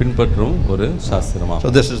அனைவரும் பின்பற்றும் ஒரு சாஸ்திரமாகும்.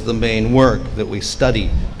 So this is the main work that we study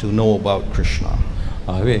to know about Krishna.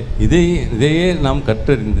 ஆகவே இதையே நாம்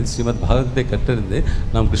கற்றறிந்து ஸ்ரீமத் பாகவதத்தை கற்றறிந்து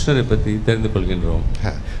நாம் கிருஷ்ணரை பற்றி தெரிந்து கொள்கின்றோம்.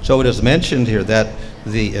 So it is mentioned here that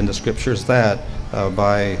in the scriptures that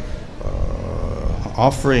by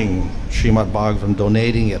offering Srimad Bhagavatam,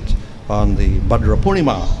 donating it on the Bhadra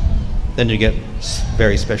Purnima, then you get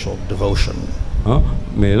very special devotion.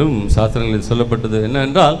 மேலும் சாஸ்திரங்களில் சொல்லப்பட்டது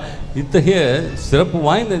என்னவென்றால், இத்தகைய சிறப்பு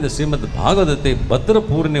வாய்ந்த இந்த ஸ்ரீமத் பாகவதத்தை பத்ர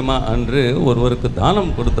பூர்ணிமா அன்று ஒருவருக்கு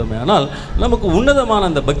தானம் கொடுத்தோமே ஆனால் நமக்கு உன்னதமான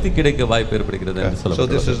அந்த பக்தி கிடைக்க வாய்ப்பு ஏற்படுகிறது என்று சொல்லப்படுகிறது.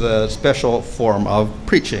 So this is a special form of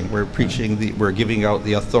preaching. We're giving out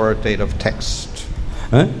the authoritative text.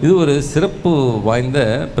 இது ஒரு சிறப்பு வாய்ந்த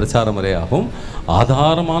பிரச்சார முறையாகும்.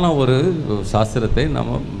 ஆதாரமான ஒரு சாஸ்திரத்தை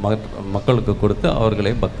நம்ம மக்களுக்கு கொடுத்து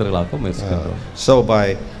அவர்களை பக்தர்களாக முயற்சிக்கிறோம். So by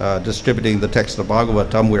distributing the text of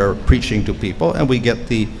Bhagavatam, we are preaching to people and we get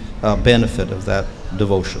the benefit of that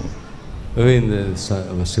devotion. இந்த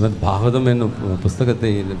ஸ்ரீமத் பாகவதம் என்னும்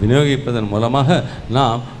புஸ்தகத்தை விநியோகிப்பதன் மூலமாக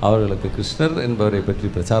நாம் அவர்களுக்கு கிருஷ்ணர் என்பவரை பற்றி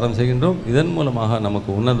பிரச்சாரம் செய்கின்றோம். இதன் மூலமாக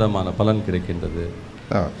நமக்கு உன்னதமான பலன் கிடைக்கின்றது.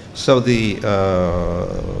 So the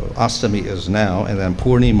Astami is now, and then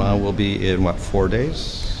Purnima will be in what, 4 days?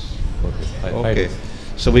 4 days. Okay. 5 days.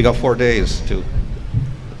 So we got 4 days to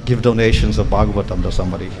give donations of Bhagavatam to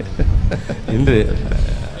somebody.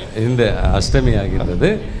 இந்த அஷ்டமி ஆகின்றது.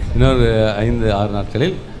 இன்னொரு 5-6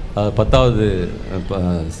 நாட்களில் 10வது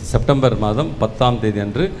செப்டம்பர் மாதம் 10ஆம் தேதி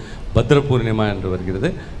அன்று பத்ர பூர்ணிமா என்று வருகிறது.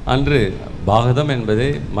 அன்று பாகவதம் என்பதை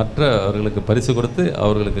மற்றவர்களுக்கு பரிசு கொடுத்து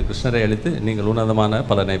அவர்களுக்கு கிருஷ்ணரை அளித்து நீங்கள் உன்னதமான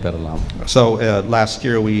பலனை பெறலாம். So last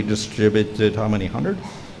year we distributed how many? 100?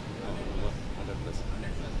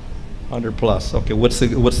 100 plus. Okay,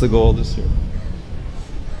 what's the goal this year?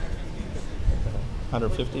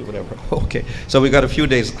 150, whatever. Okay, so we got a few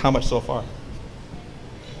days. How much so far?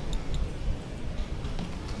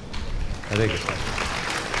 Hare Krishna.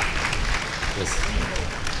 Yes.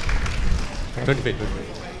 25.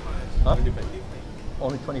 Huh?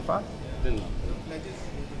 Only 25?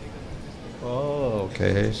 Oh,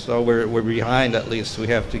 okay. So we're behind at least. We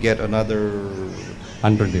have to get another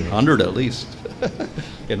 100 at least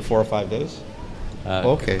in 4 or 5 days.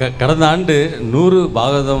 Okay. கடந்த ஆண்டு 100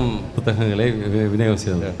 பாகவதம் புத்தகங்களை விநியோகம்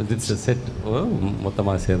செய்தோம். This set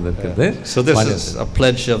மொத்தமாக சேர்ந்திருக்கிறது. So this is a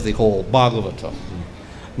pledge of the whole Bhagavatam.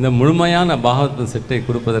 இந்த முழுமையான பாகவதம் செட்டை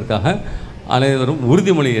கொடுப்பதற்காக அனைவரும்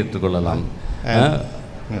உறுதிமொழி ஏற்றுக்கொள்ளலாம்.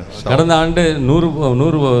 கடந்த ஆண்டு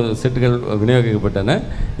 100 செட்டுகள் விநியோகிக்கப்பட்டன.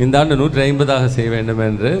 இந்த ஆண்டு 150 செய்ய வேண்டும்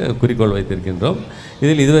என்று குறிக்கோள் வைத்திருக்கின்றோம்.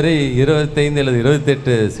 இதில் இதுவரை 25 அல்லது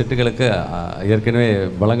 28 செட்டுகளுக்கு ஏற்கனவே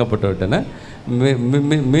வழங்கப்பட்டுவிட்டன.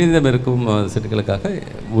 மீதம் இருக்கும் செட்டுகளுக்காக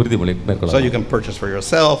உறுதிமொழி மேற்கொள்ளலாம். So you can purchase for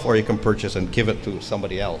yourself or you can purchase and give it to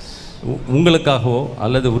somebody else. உங்களுக்காகவோ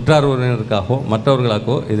அல்லது உற்றார் உறவினருக்காகவோ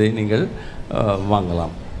மற்றவர்களுக்காகவோ இதை நீங்கள்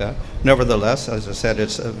வாங்கலாம். Nevertheless, as I said,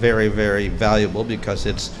 it's very, very valuable because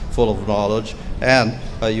it's full of knowledge and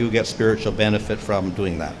you get spiritual benefit from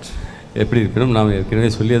doing that. எப்படி இருப்பினும் நாம் ஏற்கனவே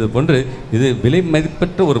சொல்லியது போன்று இது விலை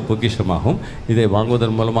மதிப்பற்ற ஒரு பொக்கிஷமாகும். இதை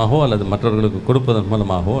வாங்குவதன் மூலமாகவோ அல்லது மற்றவர்களுக்கு கொடுப்பதன்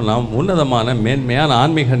மூலமாகவோ நாம் உன்னதமான மேன்மையான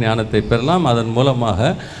ஆன்மீக ஞானத்தை பெறலாம். அதன் மூலமாக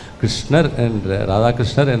கிருஷ்ணர் என்ற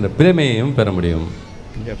ராதாகிருஷ்ணர் என்ற பிரமையையும் பெற முடியும்.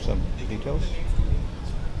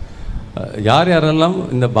 யார் யாரெல்லாம்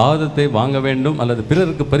இந்த பாகவதத்தை வாங்க வேண்டும் அல்லது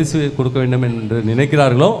பிறருக்கு பரிசு கொடுக்க வேண்டும் என்று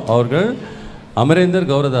நினைக்கிறார்களோ அவர்கள் அமரேந்தர்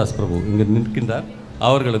கௌரதாஸ் பிரபு இங்கு நிற்கின்றார்,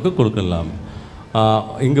 அவர்களுக்கு கொடுக்கலாம்.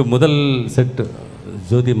 இங்கு முதல் செட்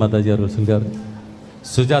ஜோதி மாதாஜி அவர்கள் சொல்கிறார்,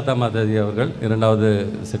 சுஜாதா மாதாஜி அவர்கள் இரண்டாவது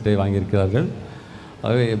செட்டை வாங்கியிருக்கிறார்கள்.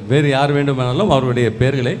 ஆகவே வேறு யார் வேண்டுமானாலும் அவருடைய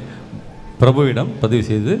பெயர்களை பிரபுவிடம் பதிவு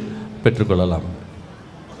செய்து பெற்றுக்கொள்ளலாம்.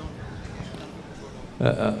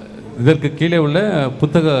 இதற்கு கீழே உள்ள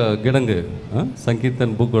புத்தக கிடங்கு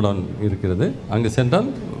சங்கீர்த்தன் புக்குடன் இருக்கிறது. அங்கு சென்றால்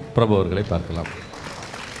பிரபு அவர்களை பார்க்கலாம்.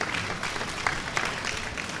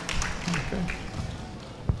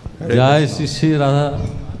 जय श्री श्री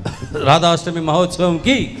राधाष्टमी महोत्सव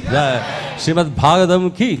की जय, श्रीमद् भागवतम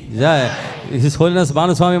की जय, हिज होलीनेस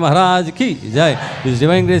भानु स्वामी महाराज की जय, his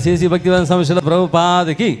divine grace AC Bhaktivedanta स्वामी श्रील प्रभुपाद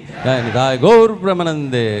की जय, निताय गौर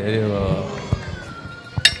प्रेमानंदे.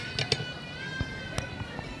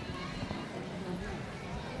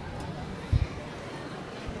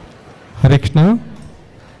 ஹரே கிருஷ்ணா.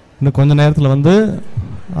 இன்னும் கொஞ்ச நேரத்தில் வந்து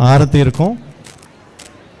ஆரத்தி இருக்கும்.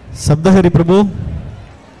 சப்தஹரி பிரபு,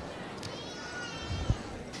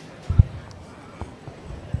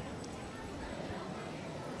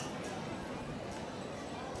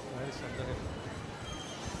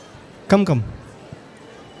 कम कम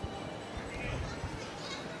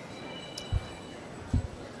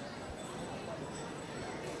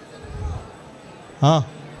हाँ.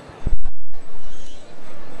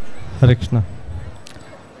 हरे कृष्णा.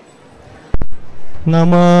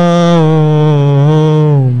 नमो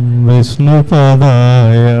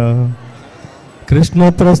विष्णुपादाय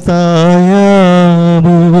कृष्णप्रस्थाय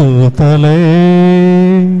भूतले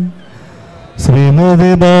श्रीमद्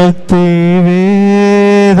भक्ति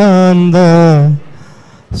वेदांत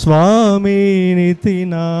स्वामी निति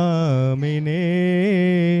नामिने.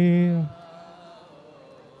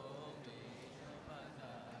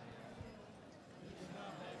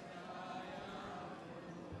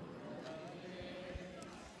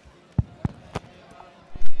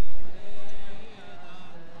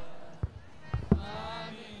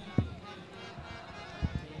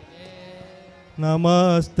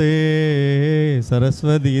 नमस्ते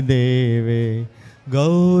सरस्वती देवे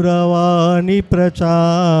गौरवाणी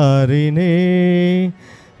प्रचारिणे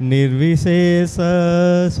निर्विशेष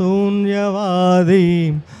शून्यवादी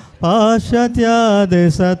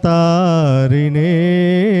पाश्चात्यादेशतारिणे.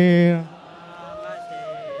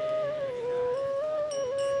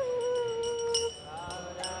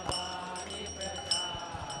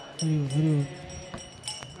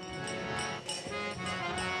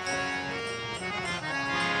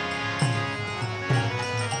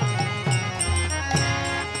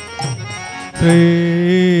 श्री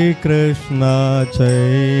कृष्ण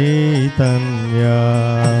चैतन्य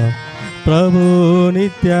प्रभु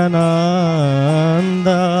नित्यानंद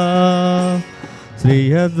श्री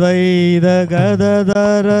अद्वैत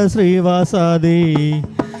गदाधर श्रीवासादि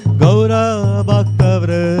गौर भक्त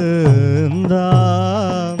वृंदा.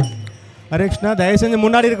 हरे कृष्णा. தயவு செஞ்சு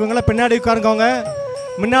முன்னாடி இருக்கவங்கள பின்னாடி உட்காருங்க.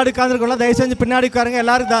 முன்னாடி உட்கார்ந்துருக்கவங்கள தயவு செஞ்சு பின்னாடி உட்காருங்க.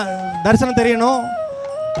 எல்லாருக்கும் தரிசனம் தெரியணும்.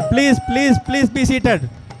 Please please please be seated.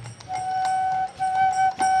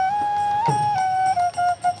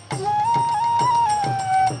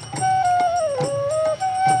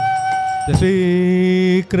 Shri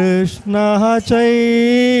Krishna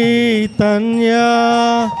Chaitanya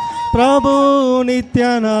Prabhu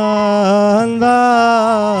Nityanand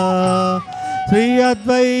Sri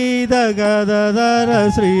Advaita Gadadara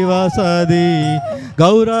Srivasadi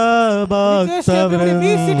Gaura Request everybody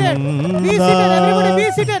be seated. Be seated. Everybody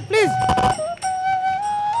be seated, please.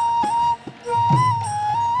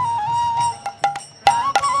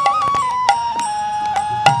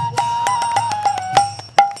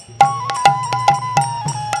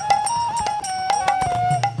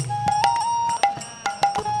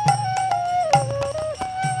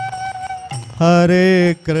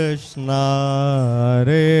 Hare Krishna,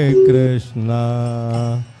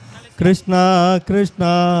 Krishna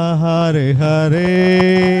Krishna, Hare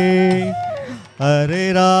Hare,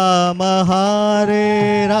 Hare Rama,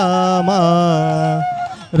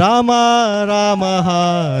 Rama Rama,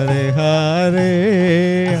 Hare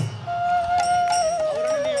Hare.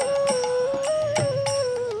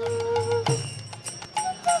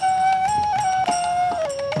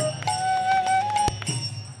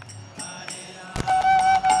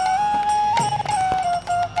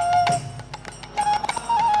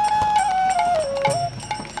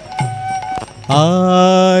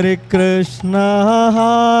 Hare Krishna,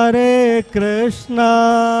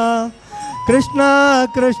 Krishna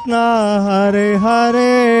Krishna, Hare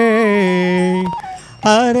Hare,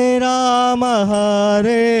 Hare Rama,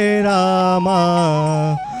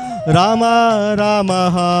 Rama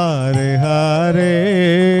Rama, Hare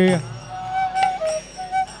Hare.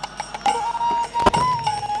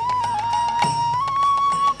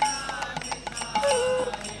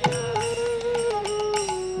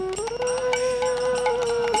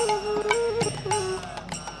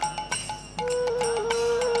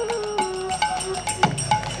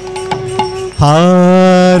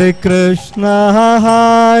 Hare Krishna,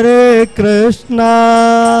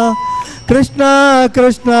 Krishna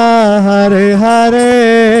Krishna, Hare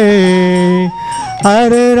Hare,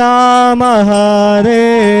 Hare Rama,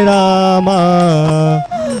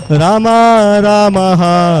 Rama Rama,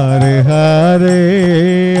 Hare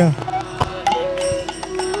Hare.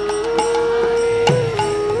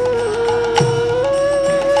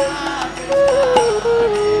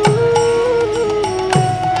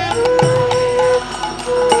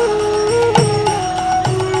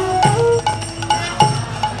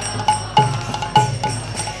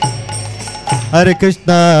 Hare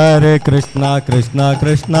Krishna, Krishna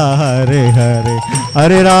Krishna, Hare Hare,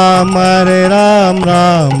 Hare Ram, Ram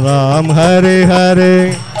Ram, Hare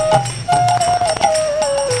Hare.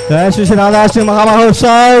 Jai Shri Radhastami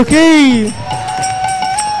Mahamahotsav ki.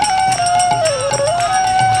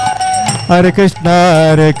 Hare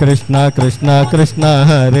Krishna, Krishna Krishna,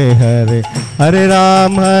 Hare Hare, Hare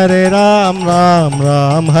Ram, Ram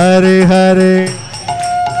Ram, Hare Hare.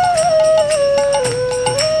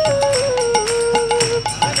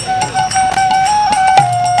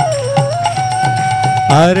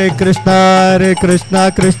 Hare Krishna,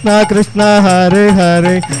 Krishna Krishna, Hare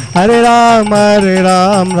Hare, Hare Ram,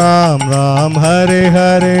 Ram Hare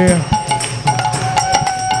Hare.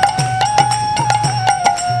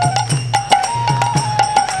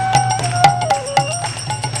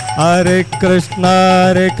 Hare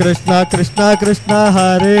Krishna, Krishna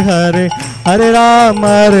Hare Hare, Hare Ram,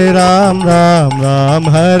 Ram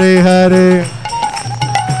Hare Hare.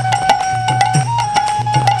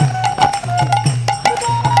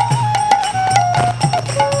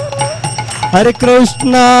 Hare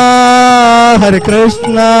Krishna,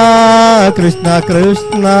 Krishna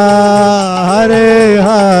Hare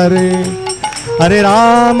Hare, Hare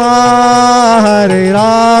Rama,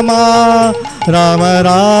 Rama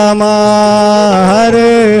Rama,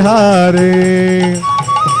 Hare Hare.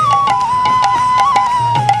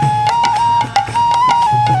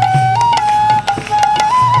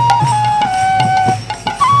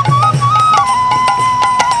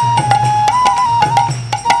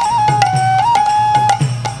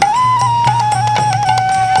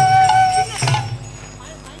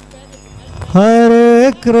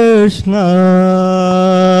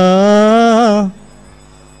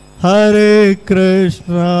 Hare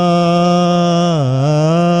Krishna,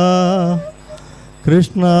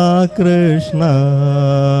 Krishna Krishna,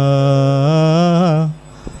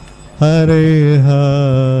 Hare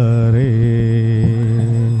Hare,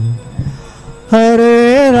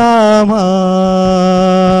 Hare Rama,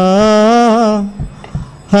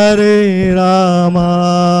 Hare Rama,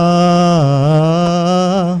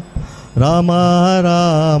 Rama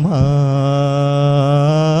Rama,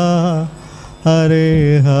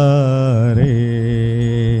 Hare Hare.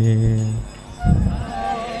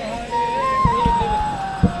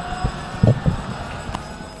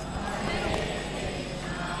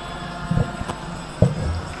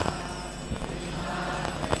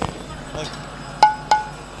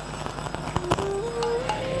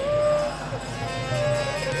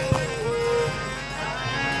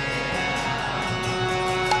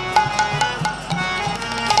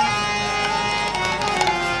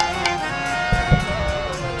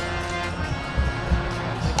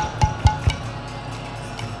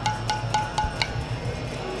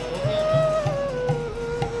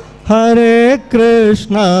 Hare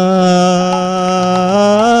Krishna,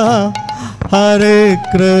 Hare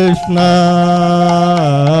Krishna,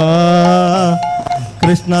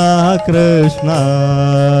 Krishna Krishna,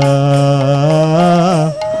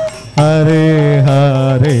 Hare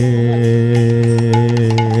Hare,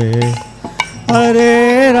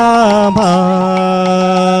 Hare Rama,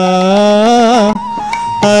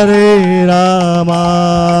 Hare Rama,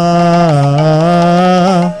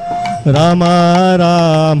 Rama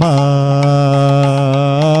Rama,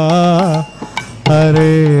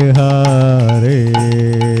 Hare Hare.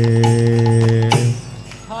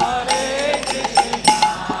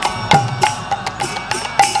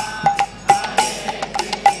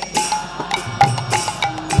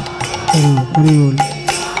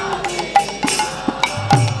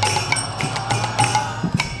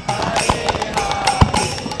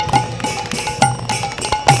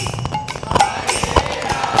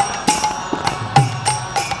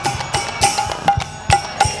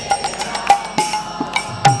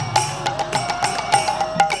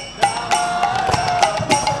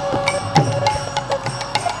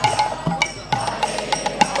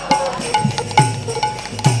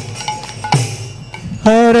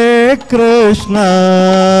 Hare Krishna,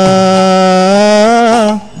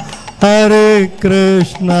 Hare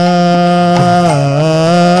Krishna,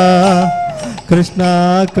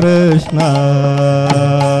 Krishna Krishna,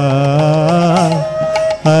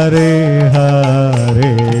 Hare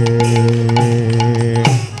Hare,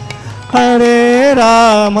 Hare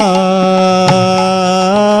Rama,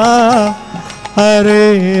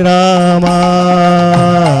 Hare Rama,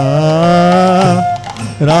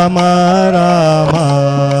 Rama Rama,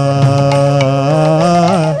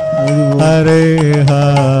 Hare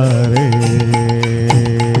Hare.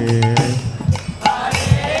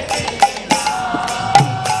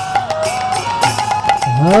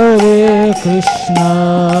 Hare Krishna,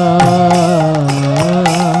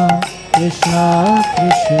 Krishna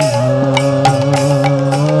Krishna,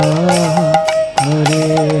 Hare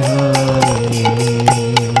Hare,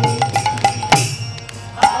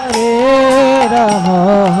 Hare Rama,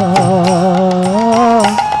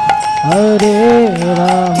 Hare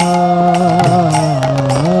Rama,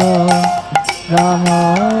 Rama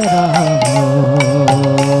Rama,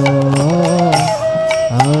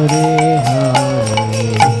 Hare Hare.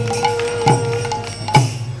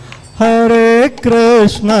 Hare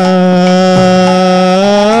Krishna,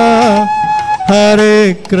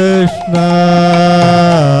 Hare Krishna,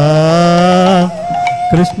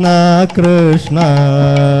 Krishna Krishna,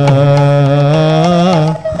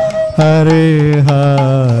 Hare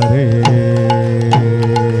Hare,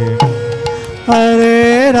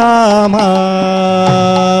 Hare Rama,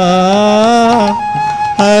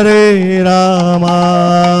 Hare Rama,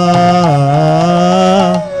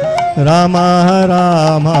 Rama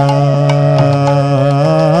Rama,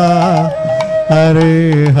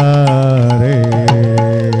 Hare Hare.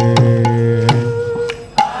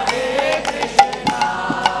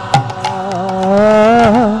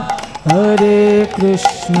 Hare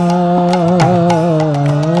Krishna,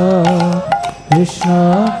 Krishna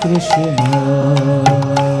Krishna,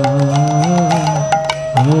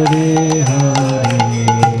 Hare Hare,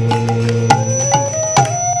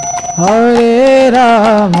 Hare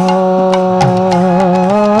Rama,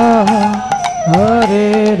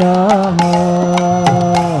 Hare Rama,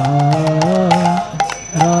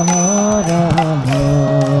 Rama Rama,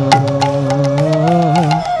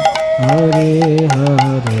 Hare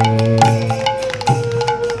Hare.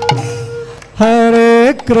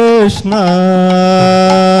 Hare Krishna,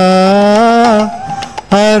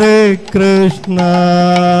 Hare Krishna,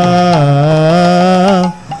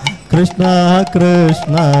 Krishna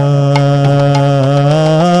Krishna,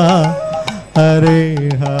 Hare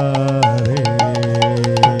Hare,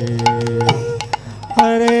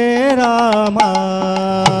 Hare Rama,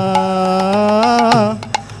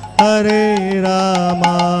 Hare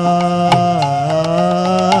Rama,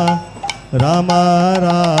 Rama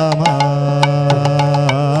Rama,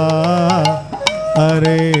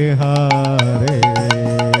 Hare Hare.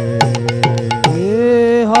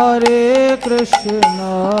 Hare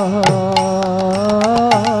Krishna,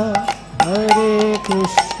 Hare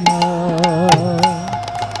Krishna,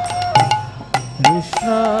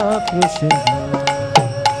 Krishna Krishna,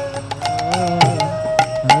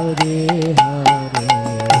 Hare Hare,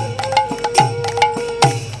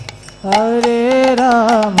 Hare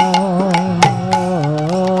Rama,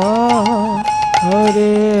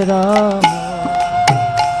 Hare Rama,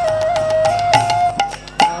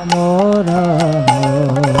 Rama Rama,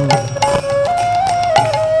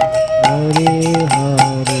 Hare Hare.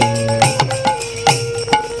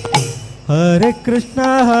 Hare Krishna,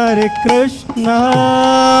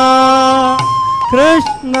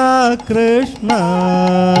 Krishna Krishna,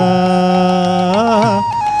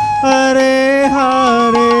 Hare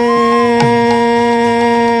Hare,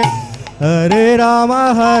 Hare Rama,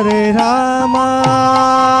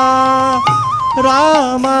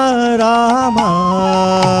 Rama Rama,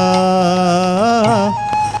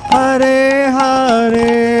 Hare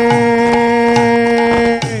Hare.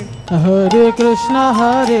 Hare Krishna,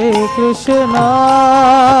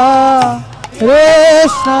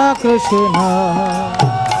 Krishna Krishna,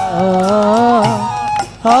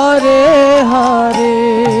 Hare Hare,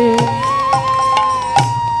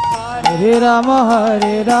 Hare Rama,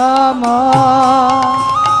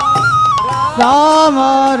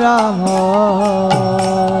 Rama Rama,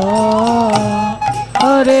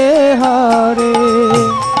 Hare Hare.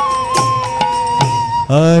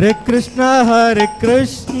 Hare Krishna,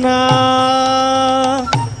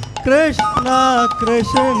 Krishna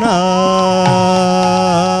Krishna,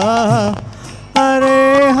 Hare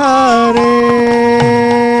Hare.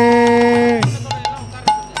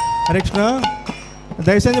 Hare Krishna.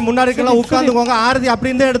 தயவு செஞ்சு முன்னாடி இருக்கலாம் உட்காந்துக்கோங்க. ஆரத்தி அப்படி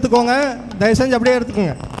இருந்தே எடுத்துக்கோங்க. தயவு செஞ்சு அப்படியே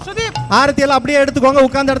எடுத்துக்கோங்க. ஆரத்தி எல்லாம் அப்படியே எடுத்துக்கோங்க.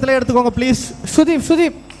 உட்கார்ந்த இடத்துல எடுத்துக்கோங்க ப்ளீஸ்.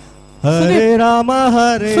 சுதீப் ஹரே ராமா,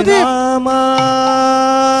 ஹரே ராமா,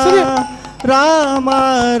 ராமா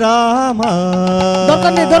ராமா,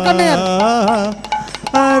 দরকার নেই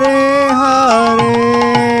Hare Hare.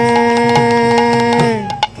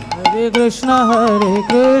 Hare Krishna,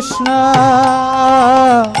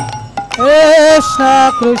 Krishna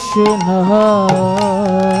Krishna,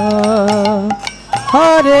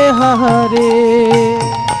 Hare Hare,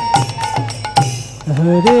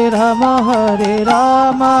 Hare Rama,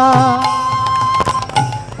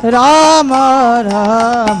 Rama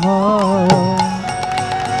Rama,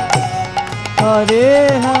 Hare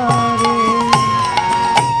Hare.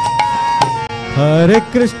 Hare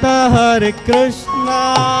Krishna,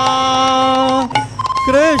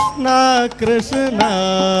 Krishna Krishna,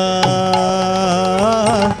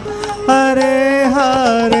 Hare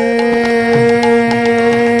Hare,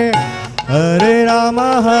 Hare Rama,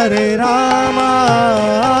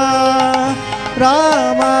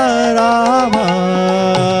 Rama Rama,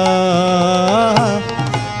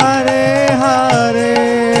 Hare Hare.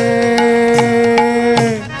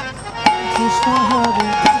 Krishna,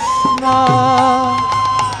 Krishna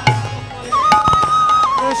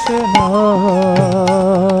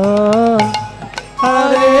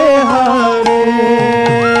Hare Hare,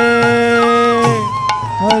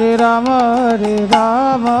 Hare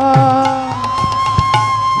Rama,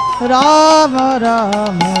 Rama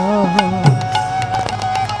Rama,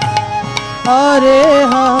 Hare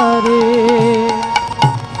Hare.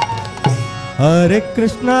 Hare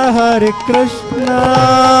Krishna,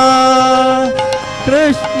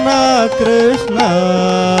 Krishna Krishna,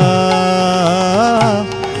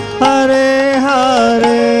 Hare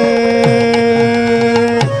Hare,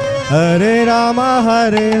 Hare Rama,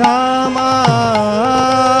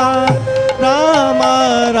 Rama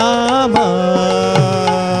Rama,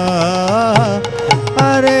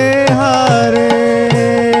 Hare Hare.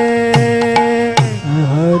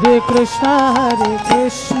 Hare Krishna,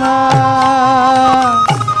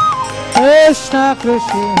 Krishna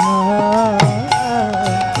Krishna,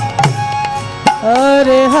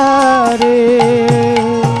 Hare Hare,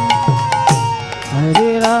 Hare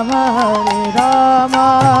Rama,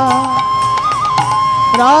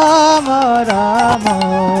 Rama Rama,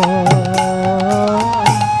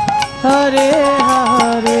 Hare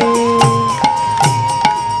Hare.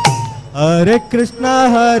 Hare Krishna,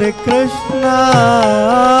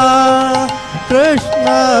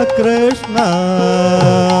 Krishna Krishna,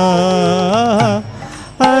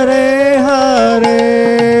 Hare Hare,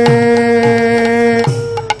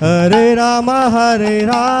 Hare Rama,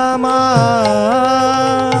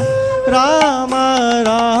 Rama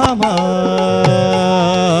Rama,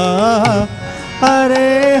 Hare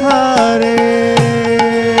Hare.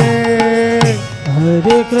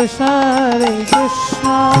 Hare Krishna,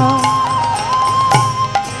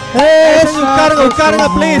 உட்காருங்க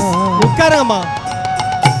please, உட்காருங்கம்மா.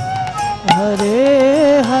 Hare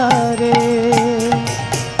Hare,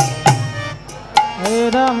 Hare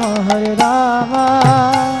Rama,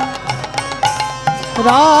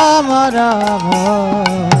 Rama Rama,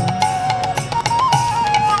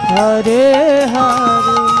 Hare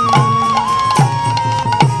Hare.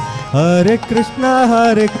 Hare Krishna,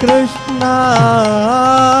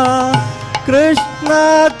 Krishna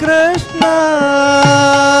Krishna,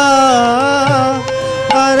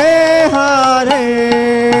 Hare Hare,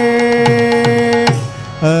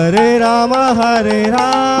 Hare Rama,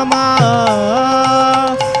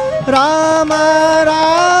 Rama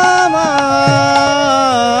Rama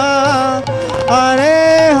Hare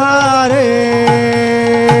Hare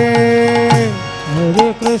Hare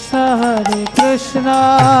Krishna Krishna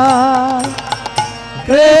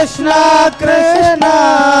Krishna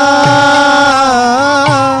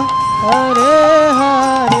Hare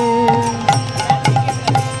Hare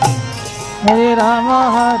Hare Rama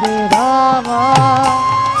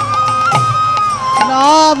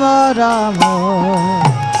Rama Rama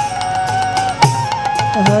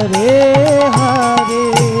Hare Hare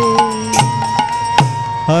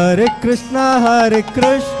Hare Krishna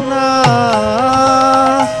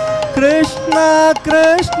Krishna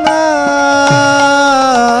Krishna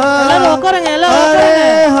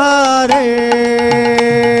Hare Hare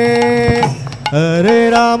Hare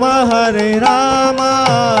Rama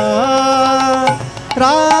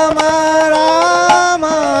Rama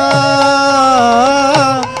Rama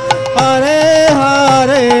Hare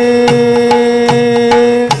Hare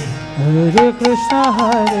Hare Krishna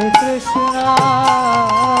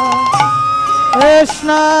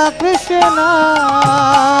Krishna Krishna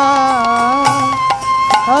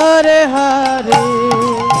Hare Hare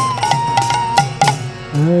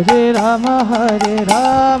Hare Rama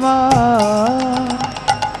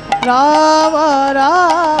Rama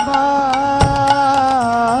Rama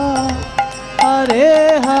Hare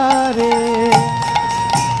Hare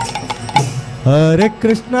Hare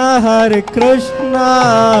Krishna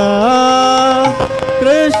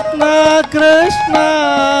Krishna Krishna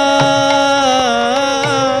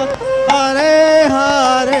Hare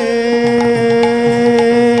Hare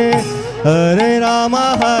Hare Rama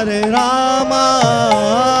Rama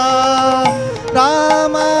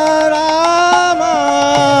Rama Rama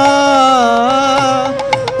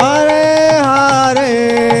Hare Hare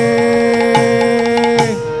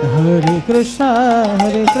Hare Krishna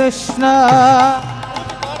Krishna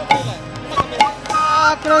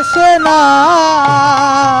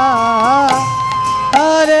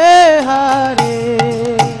Hare Hare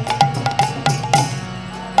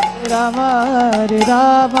Rama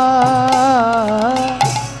Rama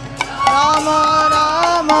Rama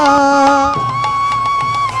Rama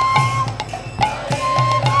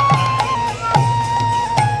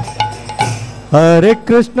Hare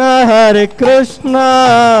Krishna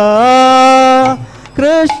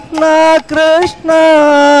Krishna Krishna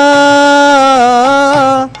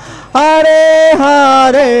Hare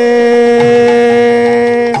Hare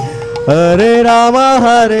Hare Rama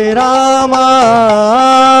Rama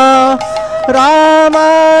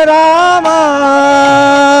Rama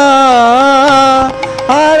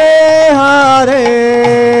Hare Hare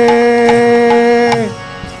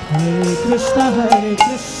Hare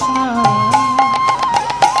Krishna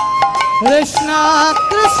Krishna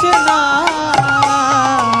Krishna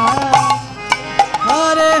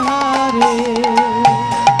Hare Hare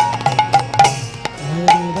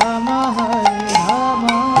Hare Rama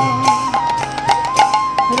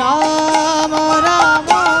Rama Rama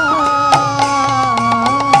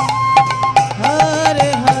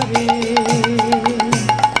Hare Hare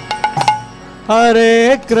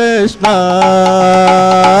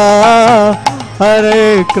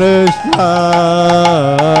Hare Krishna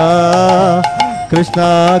Krishna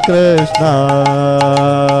Krishna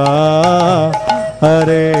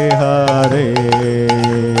Hare Hare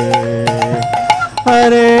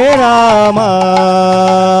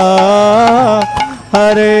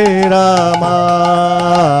Hare Rama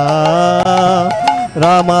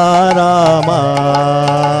Rama Rama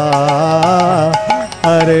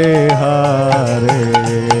Hare Hare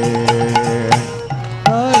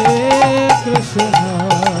Hare Krishna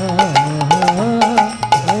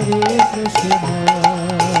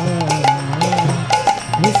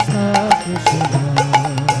Krishna Krishna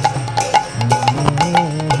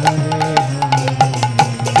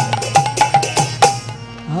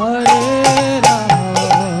Hare Rama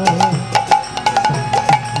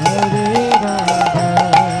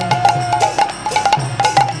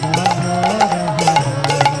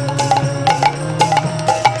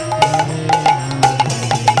Hare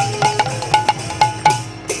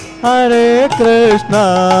Rama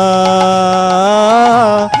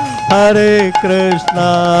Hare Krishna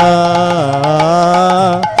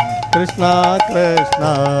Krishna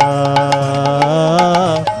Krishna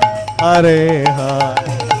Hare Hare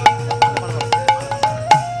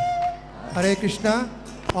Hare Krishna.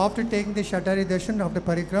 After taking the Shatari darshan of the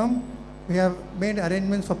parikram, we have made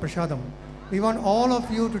arrangements for prasadam. We want all of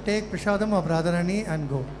you to take prasadam of Radharani and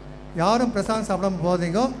go. யாரும் பிரசாதம் சாப்பிடாம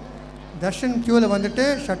போதீங்க. தர்ஷன் கியூவில் வந்துட்டு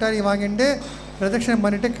ஷட்டாரி வாங்கிட்டு பிரதட்சணம்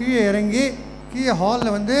பண்ணிட்டு கீழே இறங்கி கீழே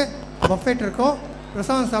ஹாலில் வந்து பஃபெட் இருக்கும்.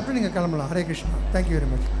 பிரசாதம் சாப்பிட்டு நீங்கள் கிளம்பலாம். Hare Krishna. Thank you very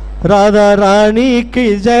much. Radha Rani की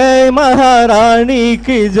जय, महारानी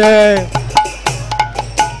की जय।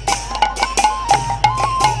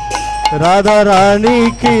 राधा रानी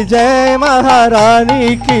की जय, महारानी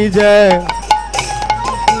की जय।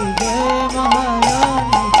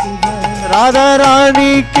 राधा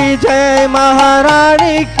रानी की जय,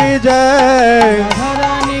 महारानी की जय।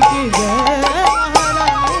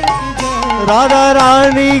 राधा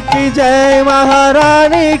रानी की जय,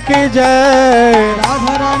 महारानी की जय।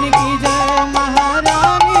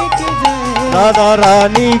 राधा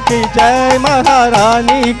रानी की जय,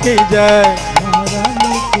 महारानी की जय।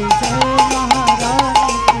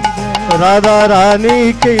 राधा रानी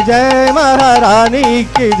की जय, महारानी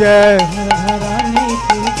की जय।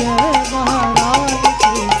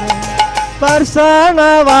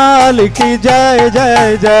 बरसाना वाली की जय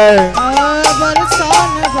जय जय।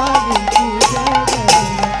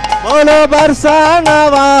 बोलो बरसाना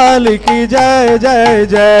वाली की जय जय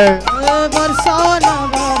जय।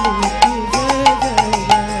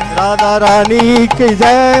 राधा रानी की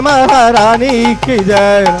जय, महारानी की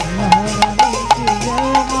जय।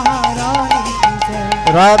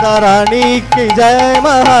 राधा रानी की जय,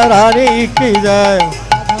 महारानी की जय।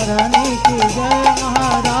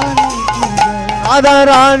 राधा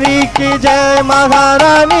रानी की जय,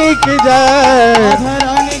 महारानी की जय।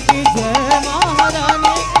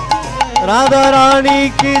 राधा रानी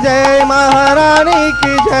की जय, महारानी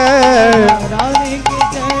की जय।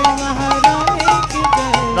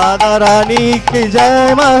 राधा रानी की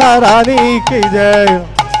जय, महारानी की जय।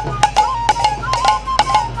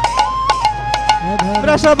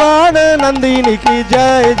 वृषभान नंदिनी की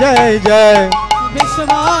जय जय जय।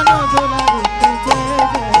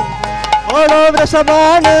 बोलो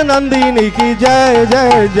वृषभान नंदिनी की जय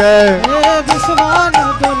जय जय।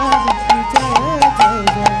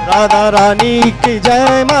 राधा रानी की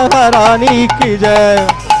जय, महारानी की जय।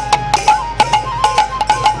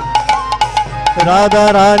 राधा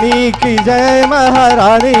रानी की जय,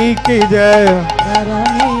 महारानी की जय।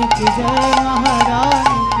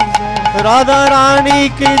 राधा रानी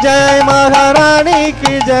की जय, महारानी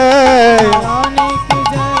की जय।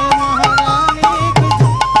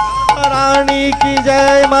 रानी की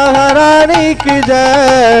जय, महारानी की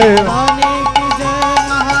जय।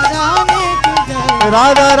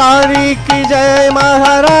 राधा रानी की जय,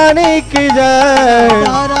 महारानी की जय।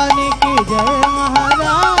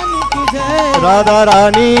 राधा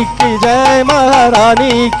रानी की जय,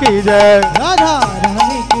 महारानी की जय।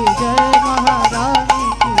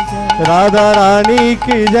 राधा रानी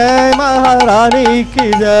की जय, महारानी की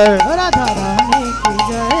जय।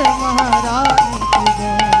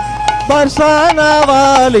 बरसाना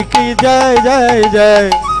वाली की जय जय जय।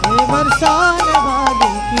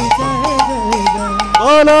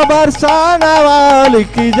 बोलो बरसाना वाली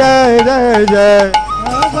की जय जय जय।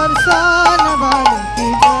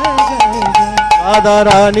 राधा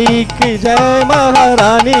रानी की जय,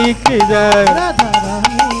 महारानी की जय।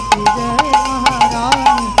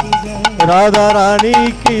 राधा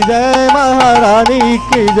रानी की जय, महारानी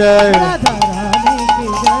की जय।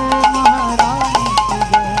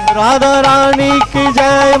 राधा रानी की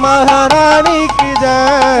जय, महारानी की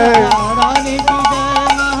जय।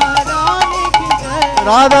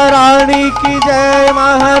 राधा रानी की जय,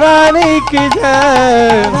 महारानी की जय।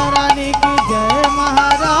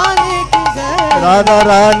 राधा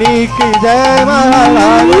रानी की जय,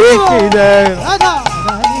 महारानी की जय।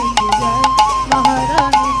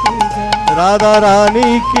 राधा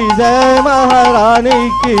रानी की जय, महारानी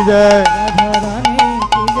की जय।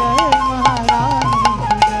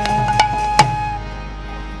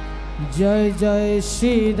 जय जय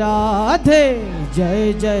श्री राधे,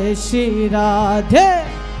 जय जय श्री राधे।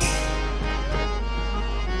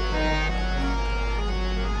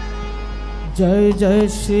 जय जय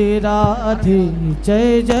श्री राधे,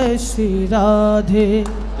 जय जय श्री राधे।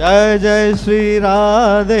 जय जय श्री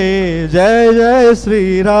राधे, जय जय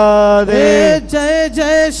श्री राधे। जय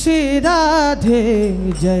जय श्री राधे,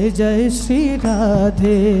 जय जय श्री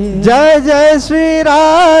राधे। जय जय श्री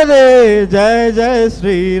राधे, जय जय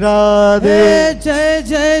श्री राधे। जय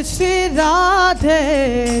जय श्री राधे,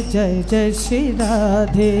 जय जय श्री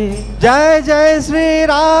राधे। जय जय श्री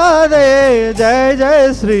राधे, जय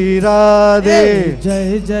जय श्री राधे।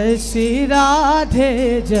 जय जय श्री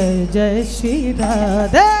राधे, जय जय श्री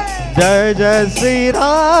राधे। जय जय श्री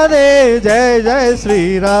राधे, जय जय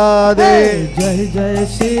श्री राधे। जय जय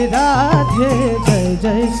श्री राधे, जय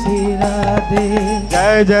जय श्री राधे।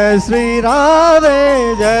 जय जय श्री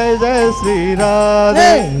राधे, जय जय श्री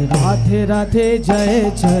राधे। राधे राधे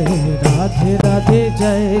जय जय, राधे राधे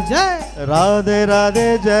जय जय।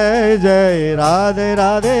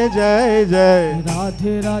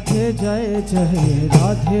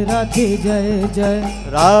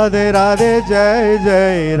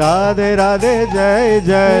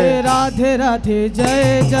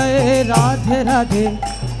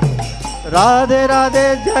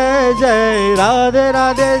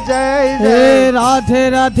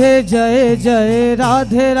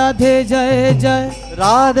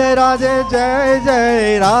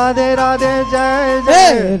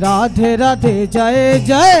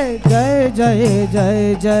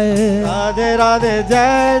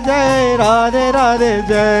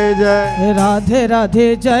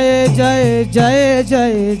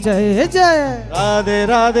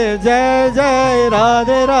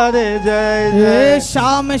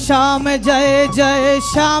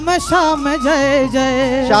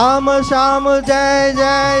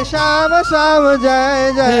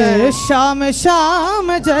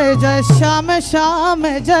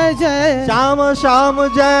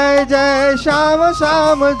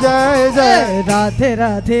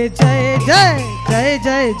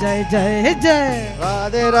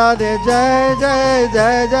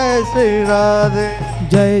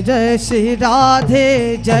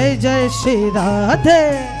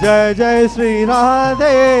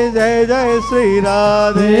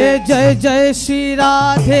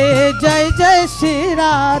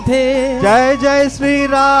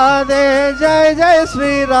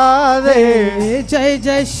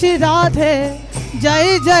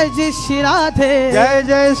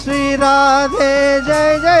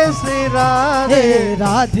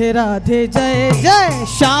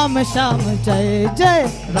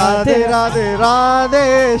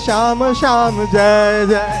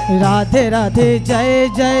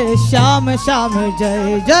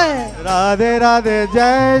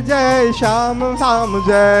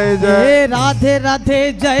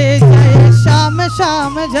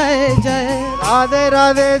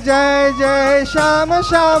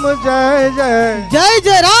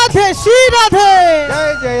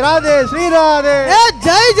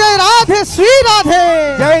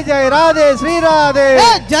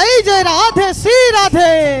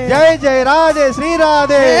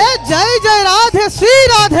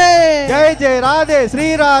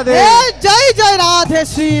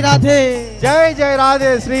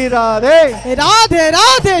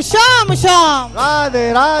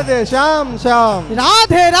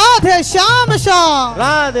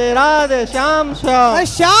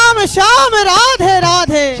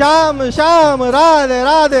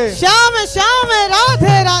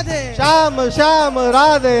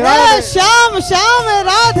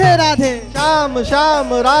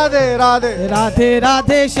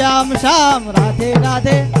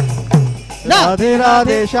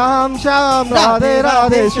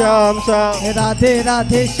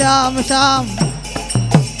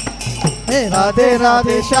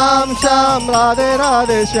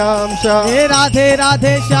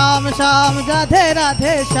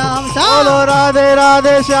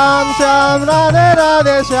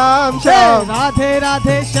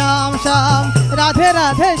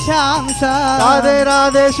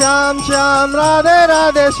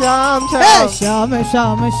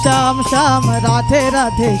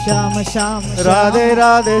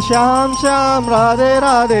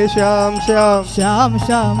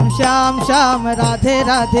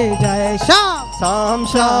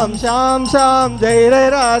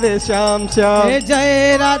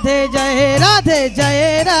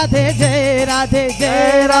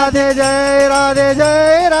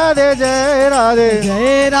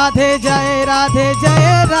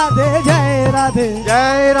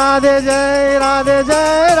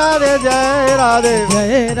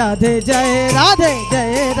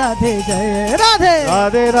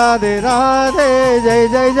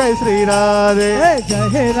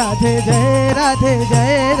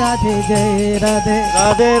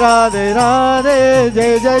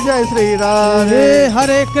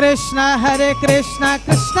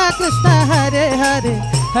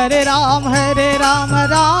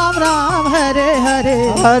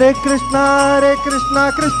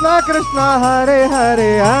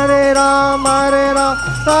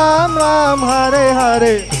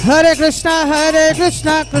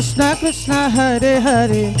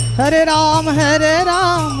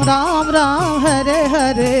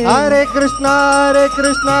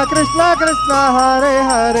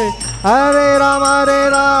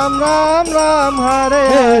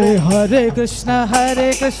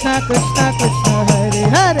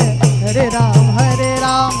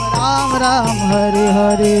 राम हरे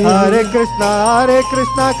हरे हरे कृष्णा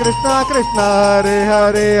कृष्णा कृष्णा हरे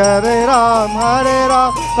हरे हरे राम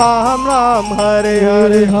राम राम हरे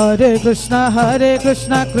हरे हरे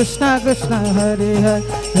कृष्णा कृष्णा कृष्णा हरे हरे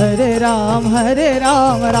हरे राम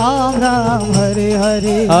राम राम हरे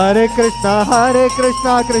हरे हरे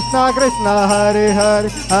कृष्णा कृष्णा कृष्णा हरे हरे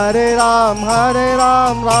हरे राम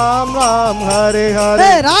राम राम हरे हरे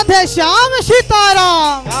राधे श्याम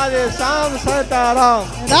सीताराम राधे श्याम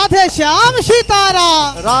सीताराम राधे श्याम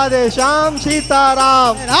सीताराम राधे श्याम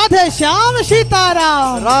सीताराम राधे श्याम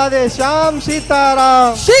सीताराम राधे श्याम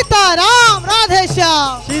सीताराम सीताराम राधे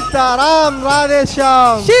श्याम सीताराम राधे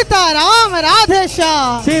श्याम सीताराम राधे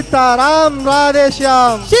श्याम सीताराम राधे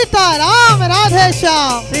श्याम सीताराम राधे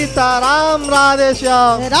श्याम सीताराम राधे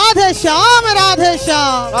श्याम राधे श्याम राधे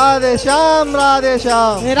श्याम राधे श्याम राधे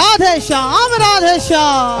श्याम राधे श्याम राधे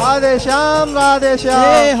श्याम राधे श्याम राधे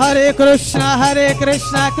श्याम हरे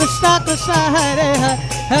कृष्णा कृष्णा कृष्णा हरे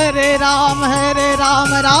हरे राम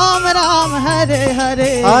राम राम हरे हरे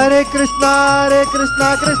हरे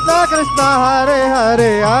कृष्णा कृष्णा कृष्णा हरे हरे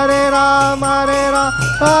हरे राम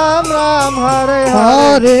राम राम हरे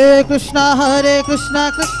हरे कृष्णा कृष्णा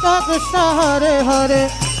कृष्णा हरे हरे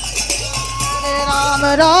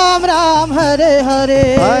राम राम हरे हरे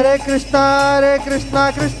हरे कृष्णा कृष्णा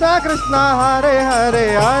कृष्णा हरे हरे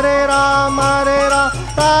हरे राम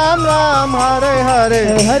राम हरे हरे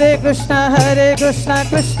हरे कृष्णा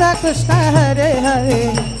कृष्णा कृष्णा हरे हरे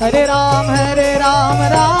हरे राम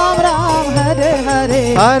राम हरे हरे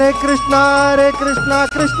हरे कृष्णा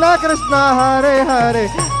कृष्णा कृष्णा हरे हरे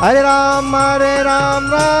हरे राम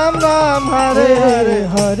राम राम हरे हरे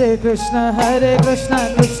हरे कृष्णा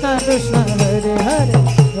कृष्णा कृष्णा हरे हरे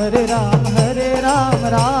हरे राम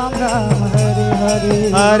राम हरे हरे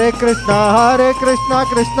हरे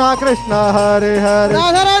कृष्णा कृष्णा हरे हरे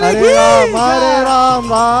राधारानी हरे की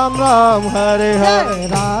राम राम हरे हरे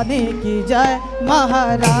रानी की जय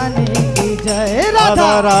महारानी की जय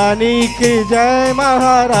राधा रानी की जय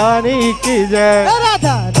महारानी की जय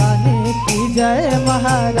राधा रानी की जय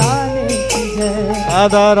महारानी की जय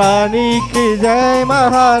राधा रानी की जय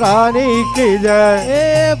महारानी की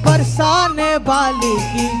जय बरसाने वाली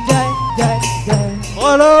की जय जय जय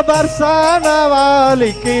बोलो बरसाने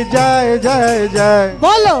वाली की जय जय जय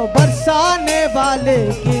बोलो बरसाने वाले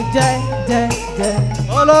की जय जय जय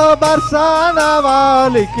बोलो बरसाने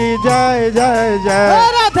वाली की जय जय जय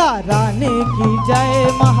राधा रानी की जय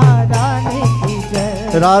महारानी की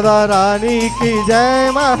जय राधा रानी की जय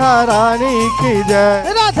महारानी की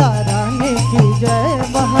जय राधा रानी की जय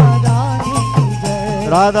महारानी की जय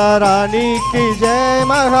राधा रानी की जय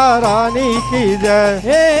महारानी की जय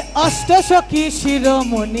हे अष्टसखी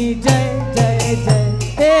शिरोमणि जय जय जय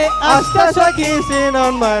हे अष्टसखी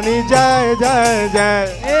शिरोमणि जय जय जय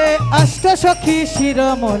हे अष्टसखी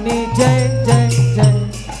शिरोमणि जय जय जय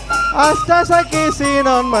अष्टसखी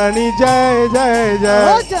शिरोमणि जय जय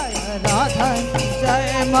जय जय राधा की जय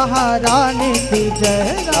महारानी की जय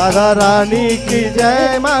राधा रानी की जय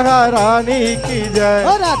महारानी की जय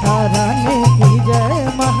राधा रानी की जय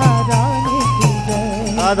महारानी की जय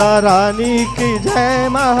राधा रानी की जय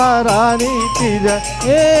महारानी की जय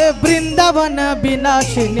हे वृंदावन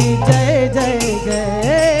विनाशिनी जय जय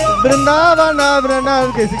जय वृंदावन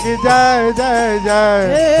वृंदावन किसकी जय जय जय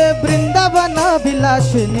हे वृंदावन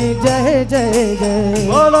विलासिनी जय जय जय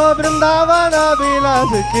बोलो वृंदावन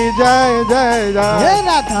विलास की जय जय जय हे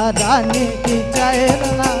राधा रानी की जय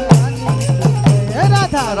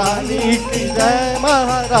राधा रानी की जय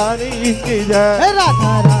महारानी की जय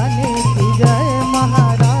राधा रानी की जय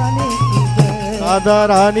महारानी की जय राधा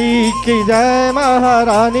रानी की जय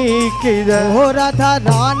महारानी की जय हो राधा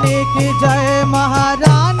रानी की जय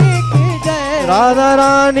महारानी की जय राधा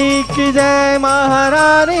रानी की जय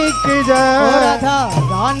महारानी की जय राधा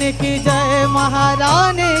रानी की जय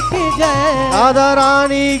महारानी की जय राधा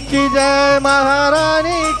रानी की जय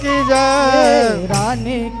महारानी की जय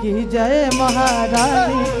रानी की जय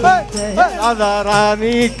महारानी की जय राधा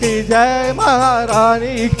रानी की जय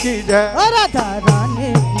महारानी की जय राधा रानी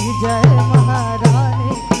की जय महारानी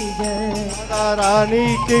की जय राधा रानी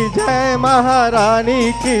की जय महारानी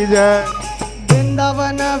की जय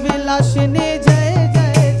वृंदावन विलासिनी जय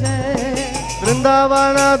जय जय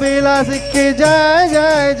वृंदावन विलास की जय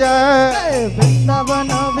जय जय वृंदावन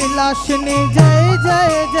विलासिनी जय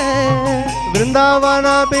जय जय वृंदावन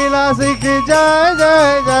विलास की जय जय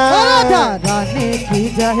राधा जय रानी की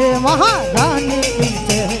जय महारानी की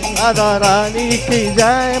जय राधा रानी की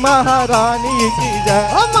जय महारानी की जय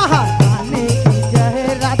महारानी की जय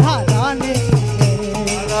राधा रानी की जय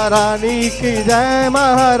राधा रानी की जय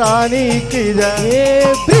महारानी की जय हे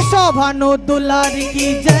वृषभानु दुलारी की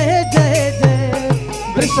जय जय जय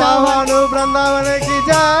विश्वभानु वृंदावन की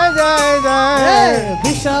जय जय जय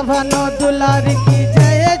विश्वभानु दुलारी की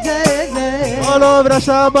जय जय जय बोलो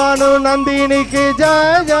वृषभानु नंदिनी की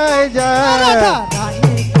जय जय जय राधा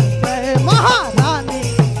रानी की जय महारानी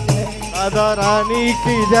राधा रानी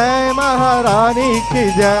की जय महारानी की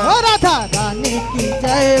जय राधा रानी की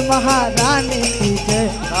जय महारानी की जय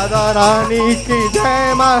राधा रानी की जय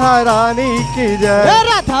महारानी की जय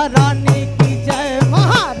राधा रानी की जय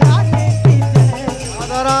महारानी की जय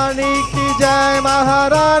राधा रानी की जय महारानी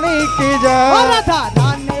की जय राधा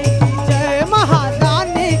रानी की जय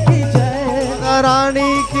महारानी की जय राधा रानी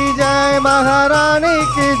की जय महारानी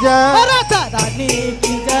की जय राधा रानी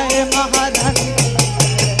की जय महारानी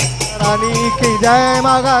रानी की जय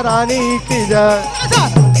महारानी की जय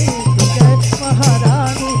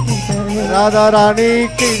राधा रानी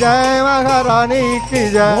की जय महारानी की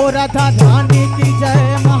जय ओ राधा रानी की जय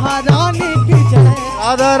महारानी की जय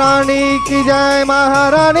राधा रानी की जय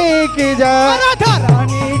महारानी की जय राधा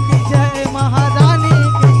रानी की जय महारानी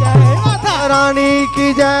की जय राधा रानी की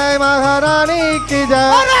जय महारानी की जय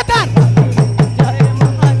राधा रानी की जय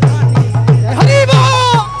महारानी हरि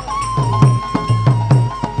बोल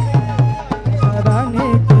रानी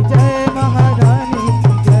की जय महारानी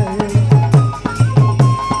की जय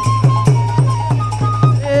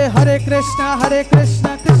हरे कृष्ण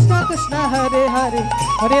कृष्ण कृष्ण हरे हरे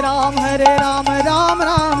हरे राम राम राम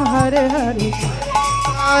हरे हरे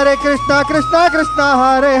हरे कृष्णा कृष्णा कृष्णा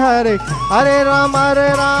हरे हरे हरे राम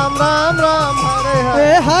राम राम हरे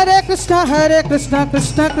हरे हरे कृष्ण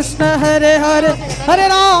कृष्ण कृष्ण हरे हरे हरे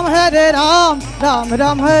राम राम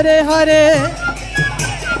राम हरे हरे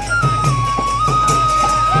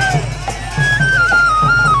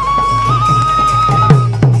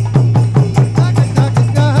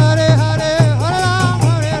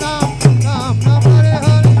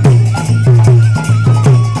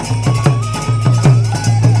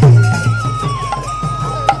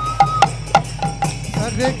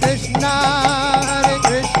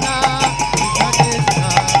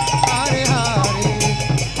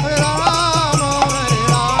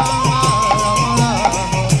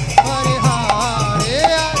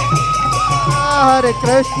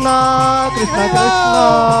कृष्णा कृष्णा कृष्णा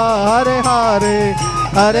हरे हरे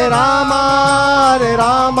हरे राम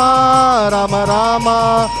राम राम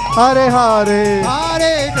हरे हरे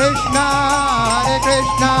हरे कृष्णा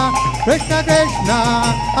कृष्णा कृष्णा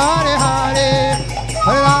हरे हरे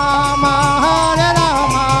हरे राम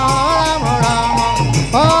राम राम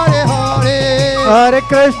हरे हरे हरे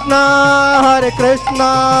कृष्णा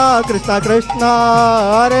कृष्णा कृष्णा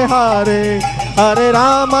हरे हरे हरे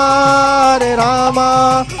राम राम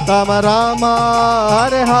राम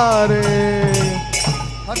हरे हरे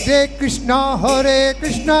हरे कृष्णा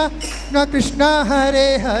कृष्णा कृष्णा हरे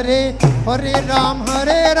हरे हरे राम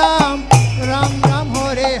राम राम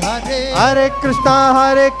हरे हरे हरे कृष्णा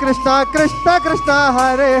कृष्णा कृष्णा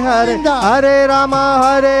हरे हरे हरे राम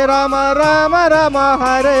राम राम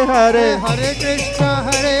हरे हरे हरे कृष्णा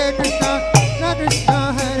कृष्णा कृष्णा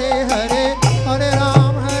हरे हरे हरे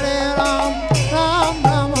राम राम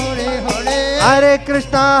राम हरे हरे हरे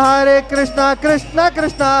कृष्णा कृष्णा कृष्णा हरे हरे हरे राम राम राम हरे हरे हरे कृष्णा कृष्णा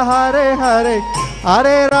कृष्णा हरे हरे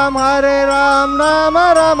हरे राम राम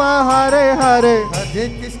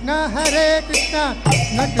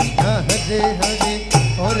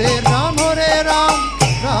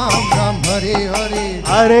राम हरे हरे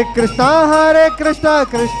हरे कृष्णा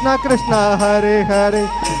कृष्णा कृष्णा हरे हरे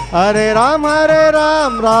हरे राम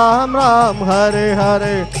राम राम हरे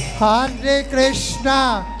हरे हरे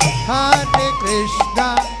कृष्णा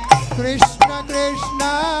कृष्णा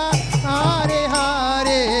कृष्णा हरे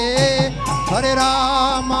हरे हरे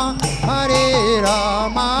राम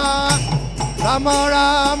राम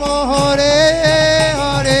राम हरे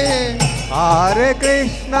हरे हरे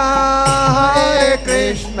कृष्णा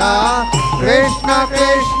कृष्णा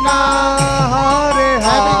कृष्णा हरे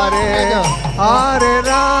हरे हरे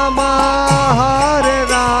राम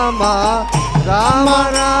राम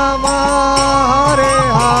राम हरे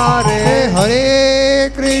हरे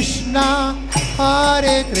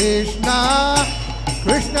हरे कृष्णा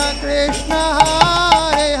कृष्णा कृष्णा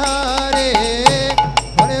हरे हरे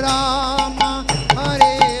हरे राम राम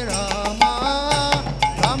हरे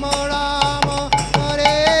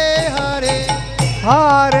हरे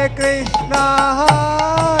हरे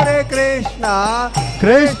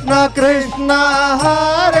कृष्णा कृष्णा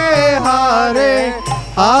हरे हरे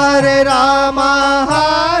हरे राम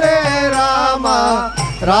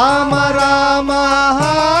राम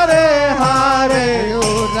हरे हरे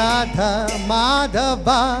राधा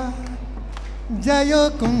माधवा जय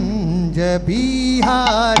कुंज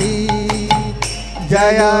बिहारी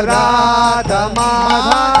जय राधा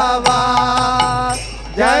माधवा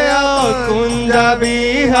जय कुंज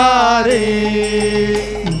बिहारी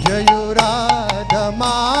जयो राधा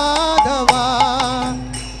माधवा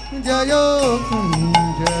जयो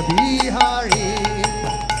कुंज बिहारी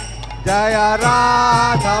जय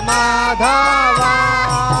राधा माधवा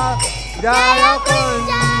जय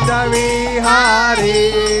कुंज बिहारी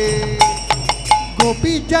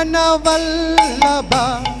गोपी जन वल्लभ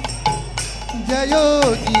जयो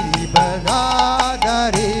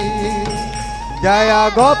गिरिवराधरे जय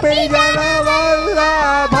गोपी जन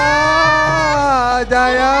वल्लभ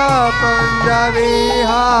जय कुंज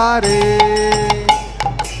बिहारी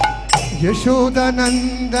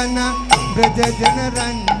यशोदनंदन ब्रज जन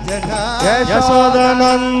रंजन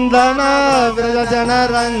यशोदनंदन ब्रज जन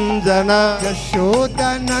रंजन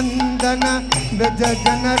यशोदनंदन ब्रज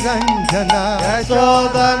जन रंजन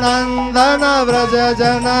यशोदनंदन ब्रज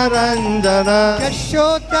जन रंजन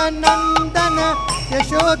यशोदनंदन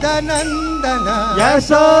यशोदनंदन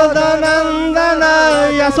यशोदनंदन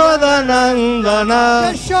यशोदनंदन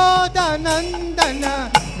यशोदनंदन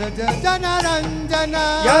ब्रज जन रंजन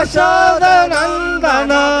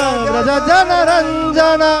यशोदनंदन ब्रज जन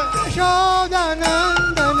रंजन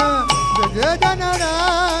यशोदनंदन ब्रज जन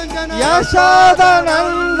रंजन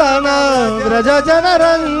यशोदनंदन ब्रज जन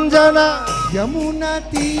रंजन यमुना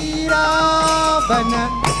तीरा वन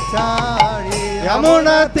चारी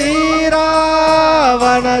यमुना तीरा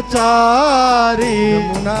वनचारी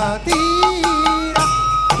यमुना तीरा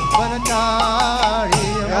वन चारी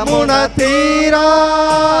यमुना तीरा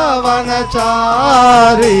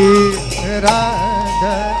वनचारी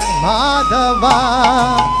राधा माधवा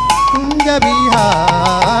कुंज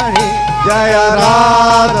बिहारी जय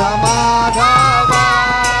राधा माधवा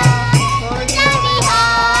कुंज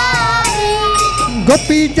बिहारी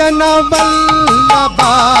गोपी जन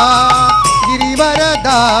वल्लभा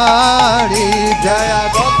गिरिवरधारी जय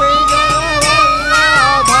गोपी जन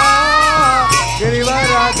वल्लभा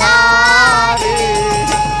गिरिवरधारी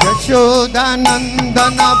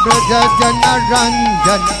यशोदानंदन ब्रज जन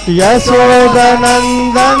रंजन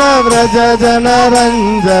यशोदनंदन ब्रज जन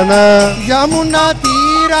रंजन यमुना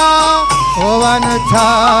तीरा वन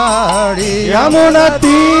छाड़ी यमुना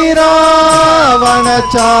तीरा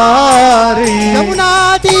वनचारी यमुना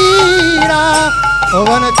तीरा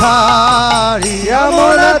वन छाड़ी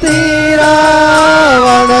यमुना तीरा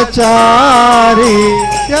वनचारी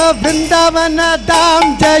वृंदावन धाम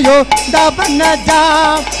जयो दावन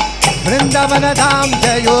धाम वृंदावन धाम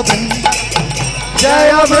जयो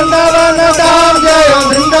जय वृंदावन धाम जय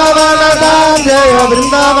वृंदावन धाम जय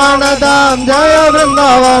वृंदावन धाम जय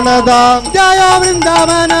वृंदावन धाम जय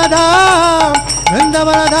वृंदावन धाम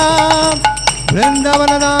वृंदावन धाम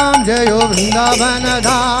वृंदावन धाम जयो वृंदावन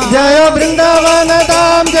धाम जय वृंदावन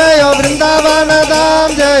धाम जय वृंदावन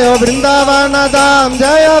धाम जय वृंदावन धाम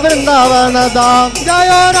जय वृंदावन धाम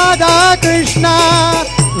जय राधा कृष्ण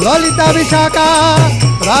ललिता विशाखा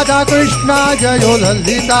राधा कृष्ण जयो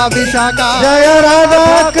ललिता विशाखा जय राधा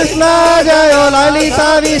कृष्ण जय ललिता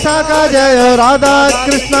विशाखा जय राधा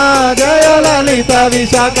कृष्ण जय ललिता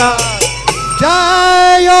विशाखा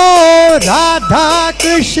जयो राधा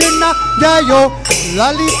कृष्ण जयो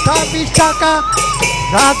ललिता विशाखा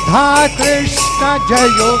राधा कृष्ण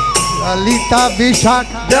जयो ललिता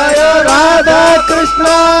विशाखा जय राधा कृष्ण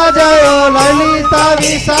जय ललिता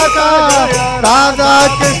विशाखा राधा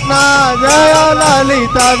कृष्ण जय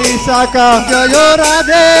ललिता विशाखा जयो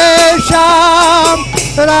राधे श्याम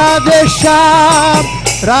राधे श्याम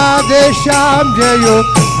राधे श्याम जयो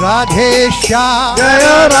राधे श्याम जय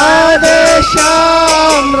राधे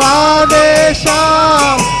श्याम राधे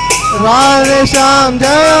श्याम राधे श्याम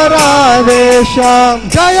जय राधे श्याम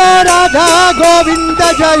जय राधा गोविंद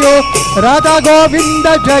जयो राधा गोविंद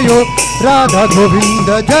जयो राधा गोविंद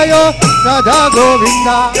जयो राधा गोविंद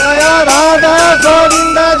जय राधा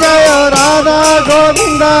गोविंद जय राधा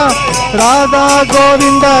गोविंद राधा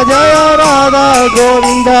गोविंद जय राधा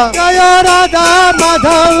गोविंद जय राधा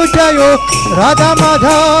माधव जयो राधा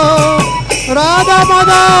माधव राधा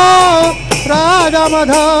माधव राधा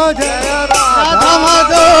माधव जय राधा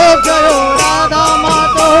माधव जय राधा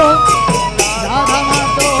माधव राधा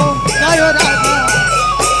माधव जय राधा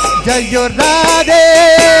जय राधे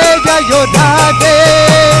जय राधे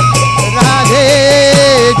राधे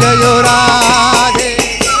जय राधे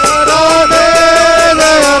राधे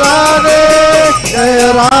जय राधे जय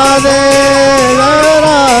राधे जय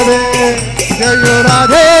राधे जय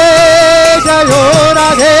राधे जय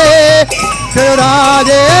राधे जय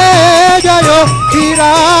राधे जय श्री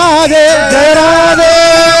राधे जय राधे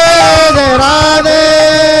जय राधे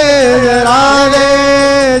जय राधे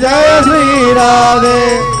जय श्री राधे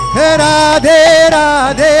हे राधे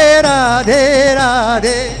राधे राधे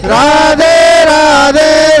राधे राधे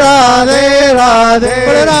राधे राधे राधे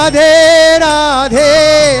राधे राधे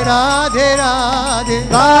राधे राधे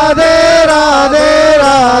राधे राधे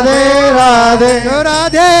राधे राधे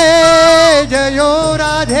राधे जयो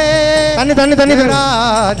राधे तन्नी तन्नी तन्नी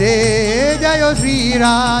राधे जयो श्री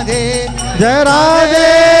राधे जय राधे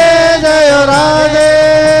जय राधे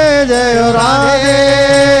जय राधे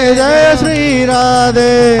जय श्री राधे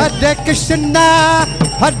हरे कृष्णा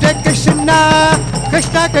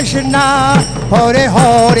कृष्णा कृष्णा हरे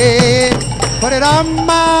हरे हरे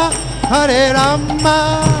राम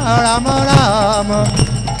राम राम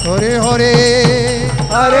हरे हरे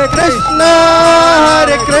हरे कृष्णा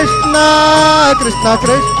कृष्णा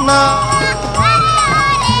कृष्णा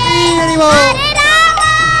हरि बोल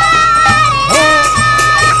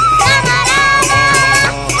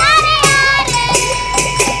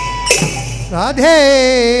राधे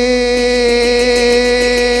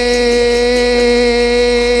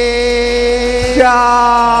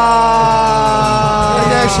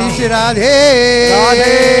जय श्री राधे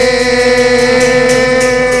राधे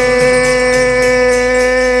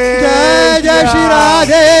जय जय श्री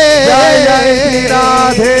राधे जय जय श्री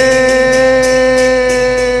राधे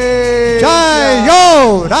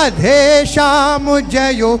जयो राधे श्याम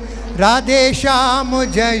जयो राधे श्याम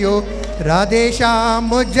जयो राधे श्याम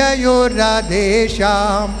जयो राधे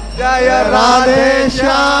श्याम जय राधे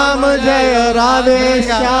श्याम जय राधे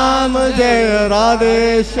श्याम जय राधे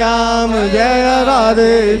श्याम जय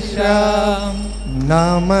राधे श्याम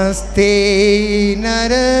नमस्ते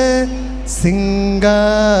नर सिंगाय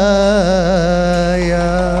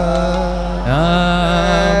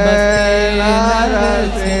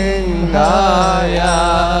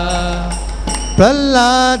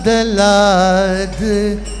प्रहलाद लाद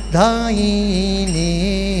दायिने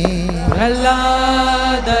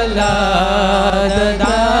प्रहलाद लाद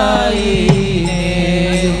दायिने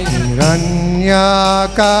हिरण्याकाशे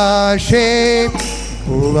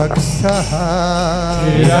पुवत्सः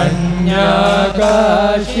हिरण्याकाशिपुवत्सः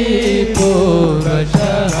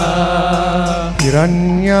हिरण्याकाशे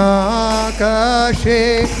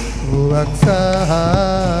पुवत्सः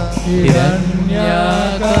हिरण्याकाशिपुवत्सः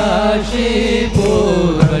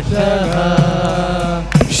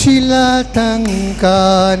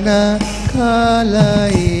शिलाटङ्कान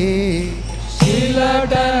कालये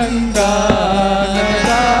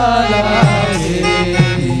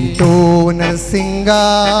तो नरसिंगा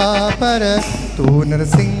पर तो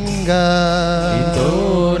नरसिंगा तो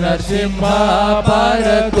नरसिंहा पर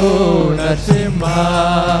तो नरसिंहा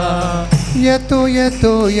यतो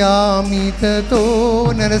यतो यामि ततो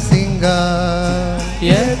नरसिंगा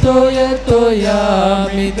यतो यतो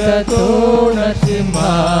यामि ततो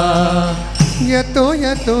नरसिंहा यतो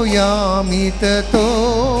यतो यामि ततो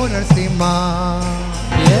नरसिंहा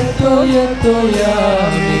यतो यतो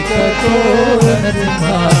यामि ततो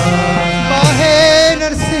नरसिंहा बाहे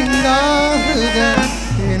नरसिंगा हृदय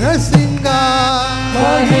नरसिंगा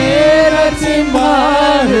बाहे नरसिंहा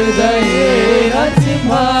हृदय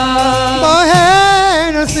नरसिंहा बाहे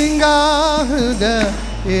नरसिंगा हृदय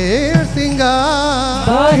नरसिंगा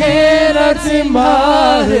बाहे नरसिंहा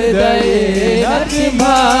हृदय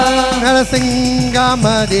नरसिंहा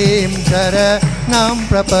नरसिंहमदिं शरणं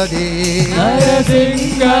प्रपदे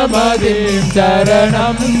नरसिंहमदिं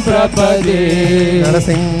शरणं प्रपदे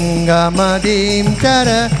नरसिंहमदिं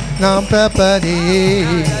शरणं प्रपदे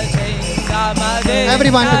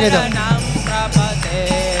Everyone together.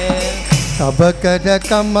 Sabakad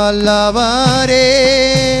kamalavare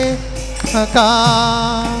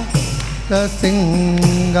akala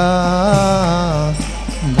singa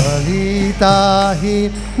balita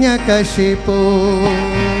hiranyakashipu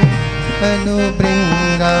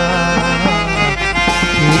anubringa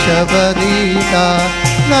ishabadita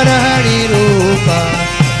narahari rupa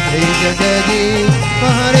jagadi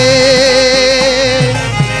hare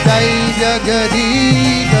जय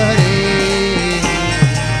जगदीश हरे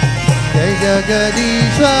जय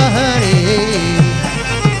जगदीश हरे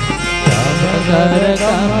दामोदर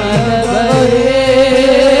कमल बरे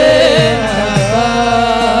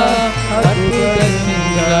अद्भुत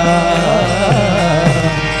सिंगा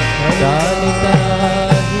जालिता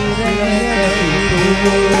हिरण्यकशिपु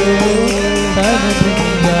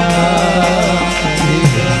तनुभृंगा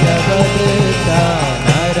जगदीशा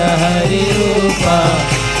नरहरि रूपा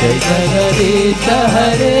जय जगदीश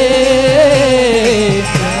हरे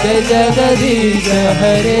जय जगदीश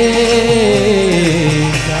हरे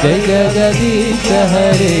जय जगदीश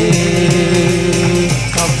हरे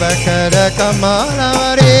कबकर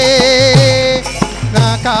कमलवरे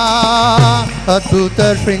नाका अद्भुत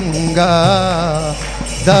श्रृंगा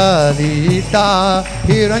दलिता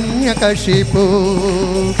हिरण्यकशिपु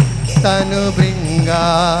तनुभृङ्गा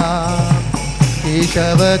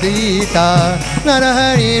केशवदीता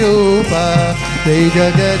नरहरिरूप जय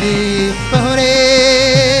जगदीश हरे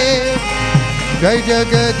जय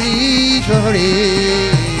जगदीश हरे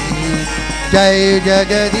जय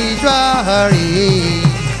जगदीश हरे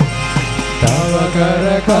तव कर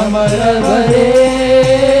कमल भरे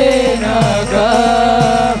नागा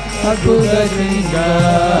अद्भुत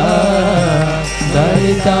श्रृंगार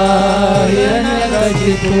दरितायन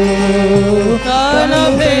रचितो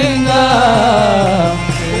तनुभृंगा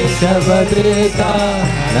केशवदीता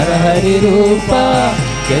नरहरि रूपा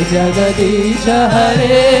जय जगदीश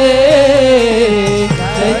हरे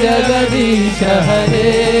जय जगदीश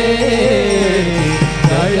हरे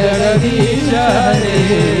जय जगदीश हरे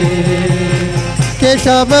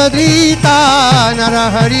केशवदीता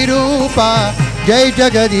नरहरि रूपा जय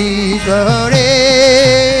जगदीश हरे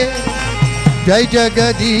जय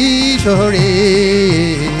जगदीश हरे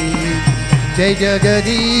जय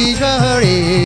जगदीश हरे